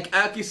 like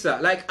Achsah,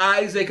 like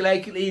Isaac,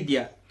 like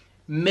Lydia,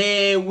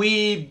 may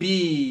we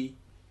be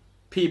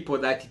people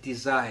that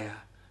desire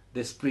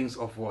the springs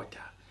of water,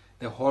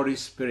 the Holy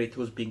Spirit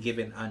who's been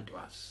given unto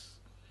us.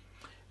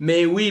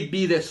 May we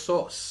be the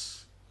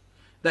source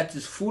that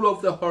is full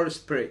of the Holy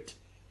Spirit,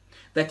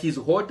 that His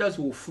waters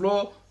will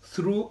flow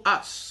through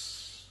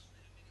us,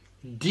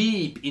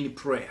 deep in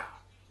prayer,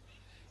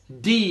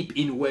 deep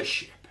in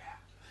worship,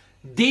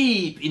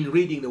 deep in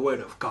reading the Word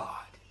of God.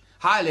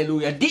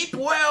 Hallelujah. Deep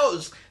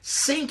wells,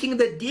 sinking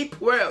the deep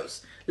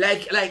wells,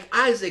 like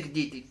Isaac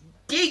did,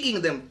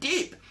 digging them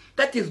deep.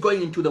 That is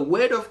going into the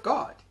Word of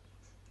God.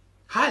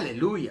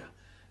 Hallelujah.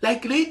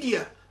 Like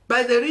Lydia,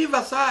 by the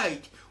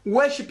riverside,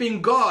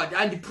 worshiping God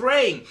and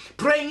praying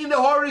in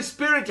the Holy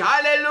Spirit.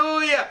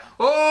 Hallelujah.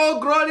 Oh,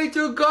 glory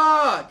to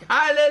God.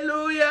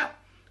 Hallelujah.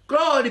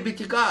 Glory be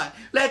to God.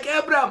 Like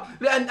Abraham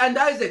and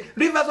Isaac,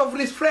 rivers of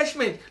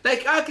refreshment.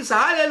 Like Achsah,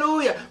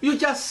 hallelujah. You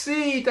just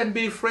see it and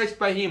be refreshed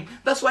by him.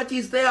 That's what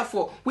he's there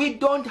for. We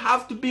don't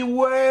have to be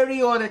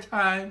weary all the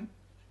time.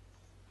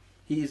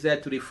 He is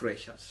there to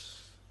refresh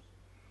us.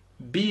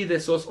 Be the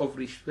source of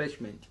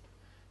refreshment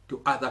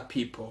to other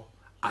people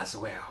as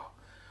well.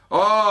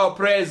 Oh,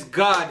 praise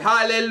God.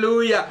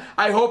 Hallelujah.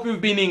 I hope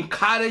you've been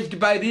encouraged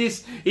by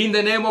this. In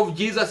the name of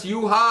Jesus,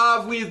 you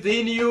have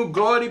within you,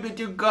 glory be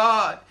to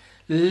God,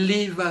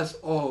 rivers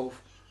of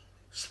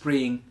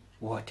spring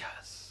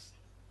waters.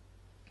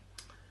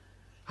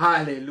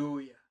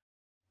 Hallelujah.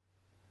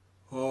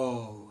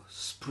 Oh,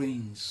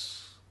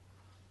 springs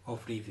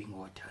of living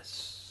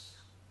waters.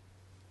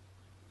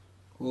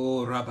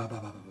 Oh,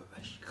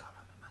 rababababashika.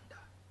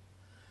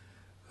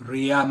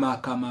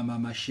 Riyama kama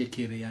mama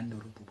shekere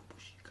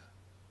yandorububushika.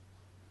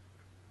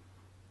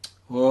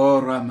 Oh,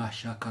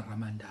 ramashaka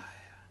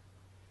ramandaya.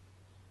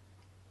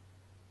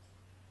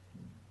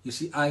 You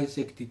see,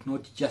 Isaac did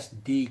not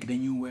just dig the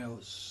new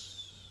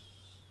wells.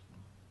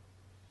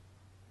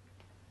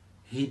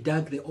 He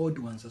dug the old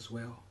ones as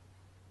well.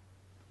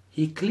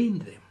 He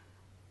cleaned them.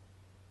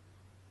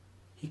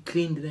 He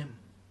cleaned them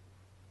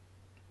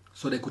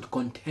so they could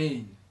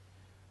contain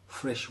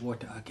fresh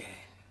water again.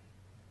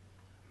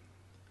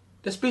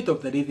 The Spirit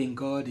of the living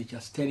God is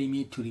just telling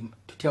me to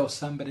tell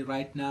somebody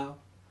right now,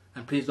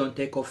 and please don't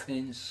take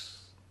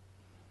offense,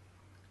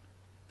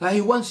 that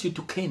he wants you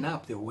to clean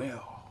up the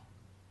well.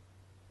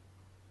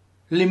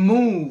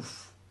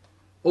 Remove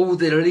all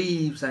the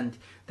leaves and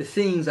the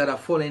things that are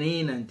falling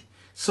in, and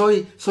so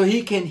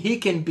he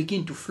can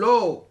begin to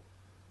flow.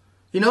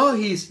 You know,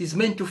 he's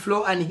meant to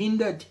flow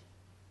unhindered.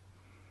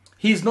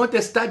 He's not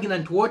a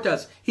stagnant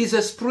waters. He's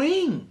a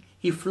spring.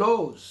 He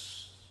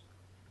flows.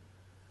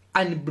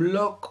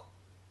 Unblock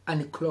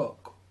and clog.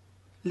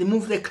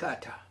 Remove the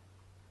clutter.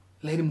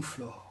 Let him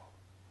flow.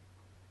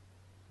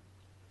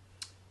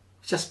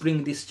 Just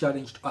bring this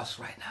challenge to us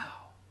right now.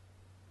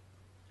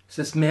 It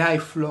says, may I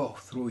flow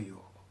through you.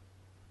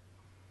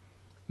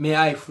 May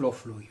I flow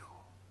through you.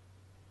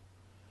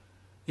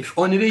 If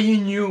only you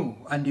knew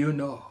and you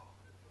know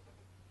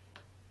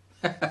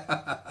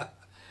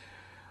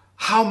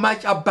how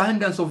much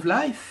abundance of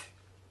life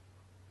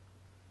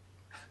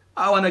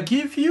I want to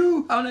give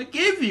you. I want to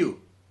give you.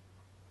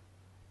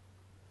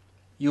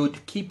 You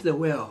would keep the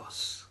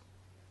wells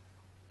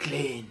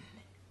clean.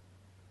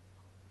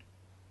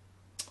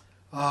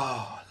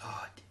 Oh,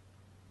 Lord.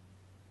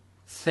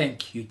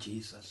 Thank you,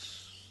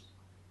 Jesus.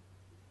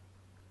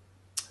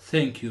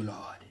 Thank you,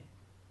 Lord.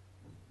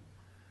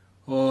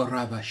 Oh,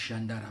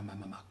 Rabashandara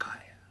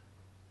Mamamakaya.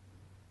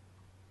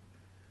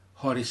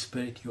 Holy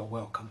Spirit, you are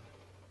welcome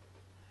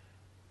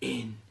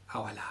in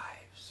our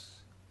lives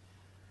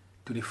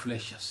to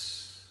refresh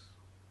us,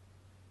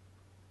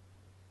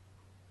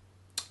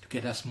 to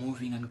get us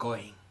moving and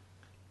going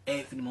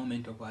every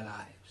moment of our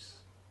lives.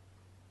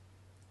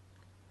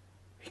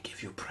 We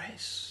give you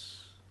praise.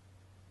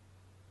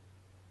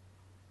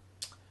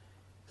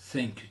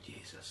 Thank you,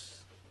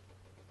 Jesus.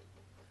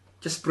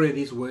 Just pray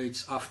these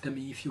words after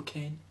me if you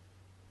can.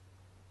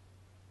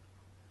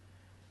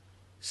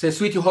 Say,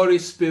 sweet Holy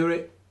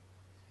Spirit,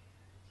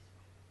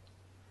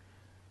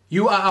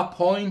 you are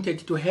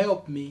appointed to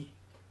help me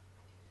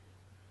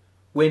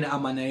when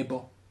I'm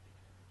unable,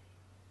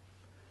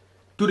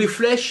 to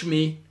refresh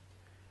me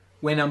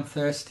when I'm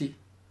thirsty,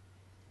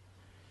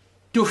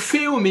 to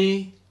fill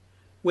me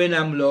when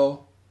I'm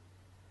low,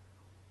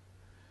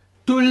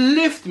 to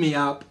lift me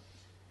up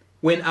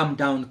when I'm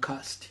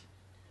downcast,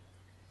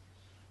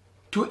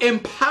 to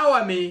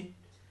empower me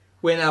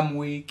when I'm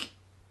weak,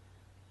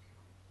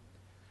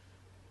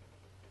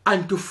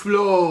 and to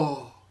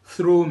flow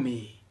through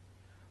me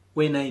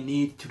when I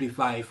need to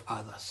revive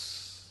others.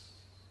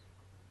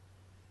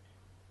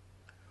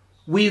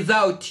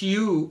 Without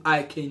you,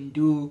 I can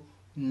do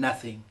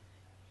nothing.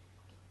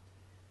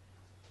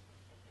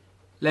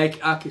 Like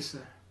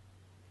Achsah,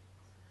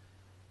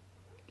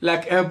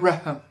 like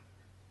Abraham,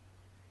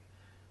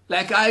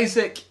 like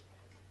Isaac,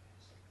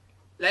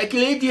 like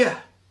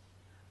Lydia,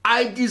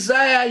 I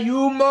desire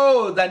you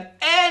more than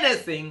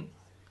anything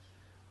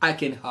I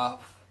can have.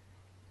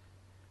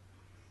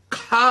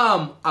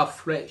 Come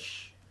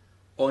afresh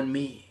on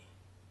me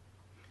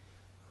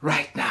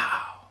right now.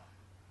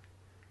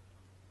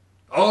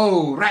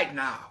 Oh, right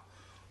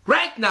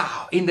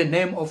now, in the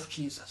name of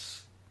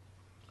Jesus,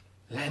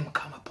 let him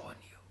come upon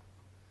you.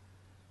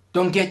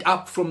 Don't get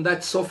up from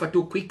that sofa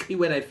too quickly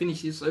when I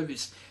finish this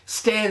service.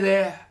 Stay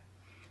there.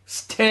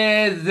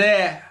 Stay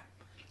there.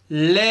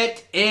 Let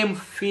him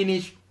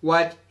finish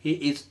what he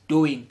is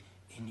doing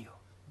in you.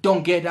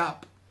 Don't get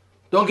up.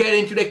 Don't get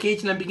into the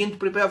kitchen and begin to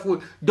prepare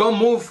food. Don't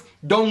move.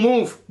 Don't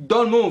move.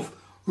 Don't move.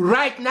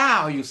 Right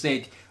now, you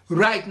said.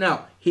 Right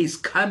now. He's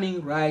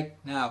coming right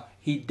now.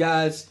 He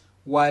does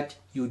what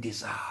you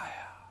desire.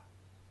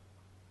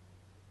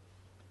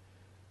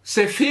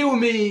 Say, fill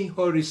me,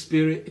 Holy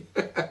Spirit.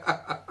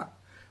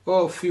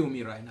 Oh, fill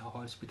me right now,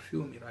 Holy Spirit.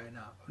 Fill me right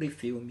now.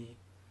 Refill me.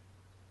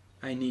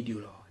 I need you,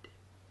 Lord.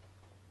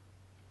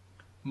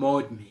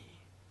 Mold me.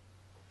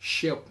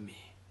 Shape me.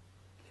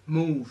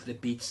 Move the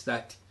bits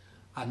that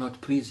are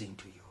not pleasing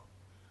to you.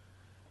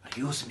 And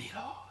use me,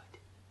 Lord.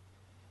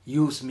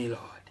 Use me,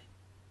 Lord.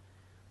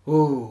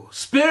 Oh,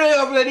 Spirit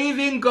of the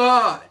living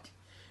God,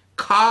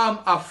 come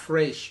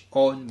afresh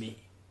on me.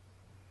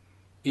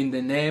 In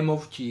the name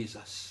of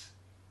Jesus,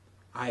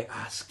 I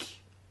ask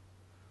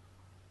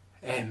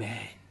you.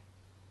 Amen.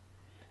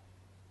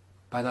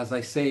 But as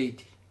I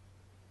said,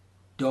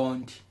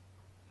 don't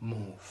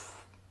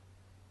move.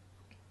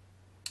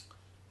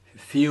 If you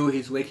feel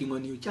He's working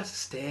on you, just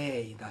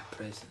stay in that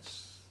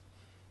presence.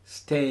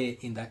 Stay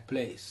in that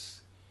place,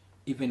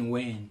 even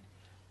when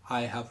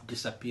I have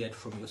disappeared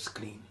from your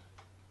screen.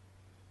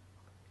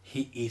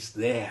 He is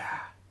there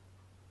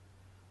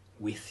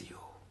with you.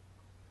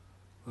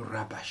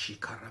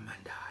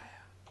 Rabashikaramandaya.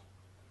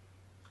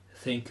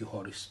 Thank you,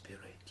 Holy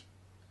Spirit.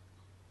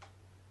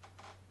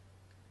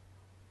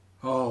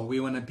 Oh, we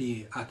want to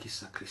be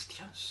Achsah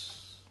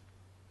Christians.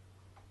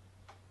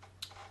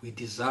 We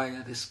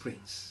desire the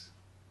springs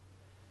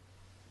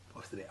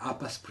of the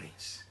upper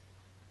springs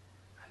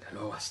and the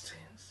lower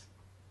streams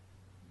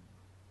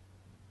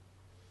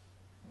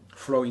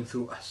flowing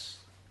through us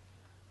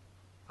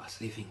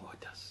as living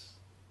waters.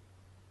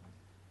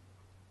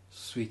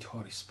 Sweet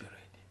Holy Spirit.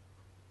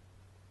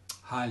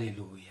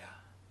 Hallelujah.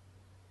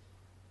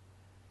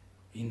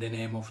 In the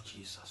name of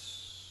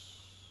Jesus.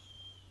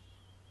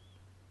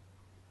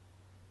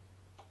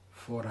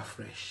 Fall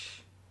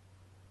afresh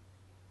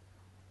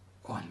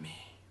on me.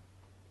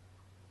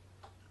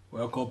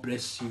 Well, God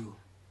bless you.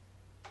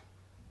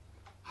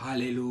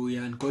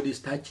 Hallelujah. And God is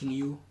touching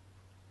you.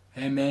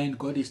 Amen.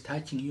 God is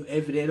touching you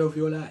every day of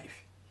your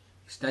life.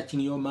 He's touching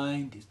your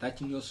mind. He's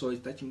touching your soul.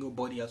 He's touching your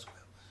body as well.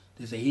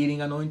 There's a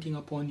healing anointing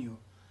upon you.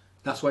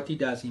 That's what He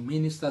does. He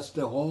ministers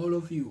to the whole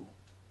of you.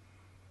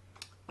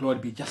 Glory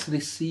be. Just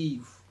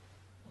receive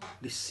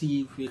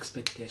your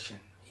expectation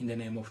in the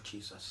name of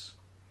Jesus.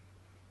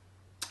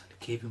 And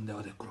give Him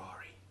all the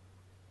glory.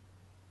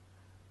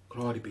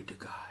 Glory be to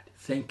God.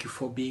 Thank you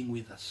for being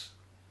with us.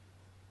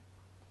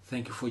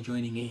 Thank you for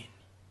joining in.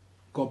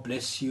 God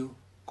bless you.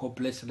 God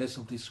bless the rest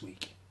of this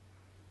week.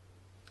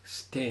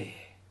 Stay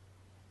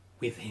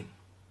with Him.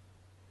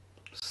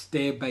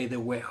 Stay by the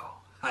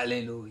well.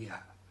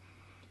 Hallelujah.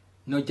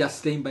 Not just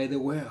staying by the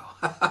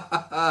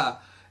well.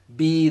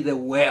 Be the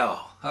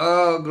well.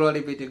 Oh,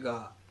 glory be to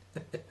God.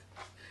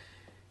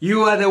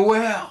 You are the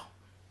well.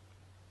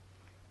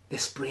 The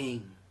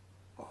spring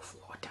of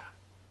water.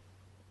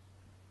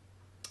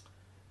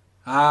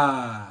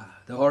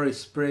 The Holy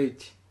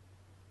Spirit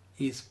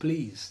is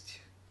pleased.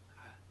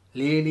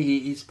 Really,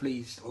 He is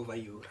pleased over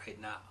you right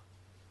now.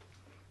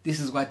 This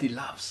is what He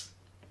loves.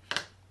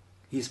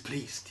 He is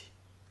pleased.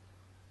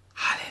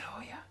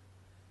 Hallelujah.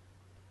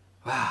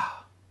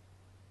 Wow.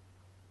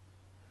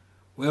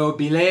 We will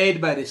be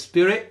led by the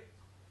Spirit,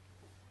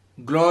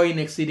 grow in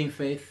exceeding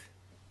faith,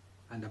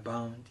 and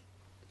abound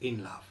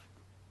in love.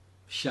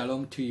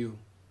 Shalom to you.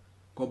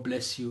 God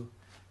bless you,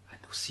 and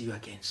we'll see you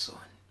again soon.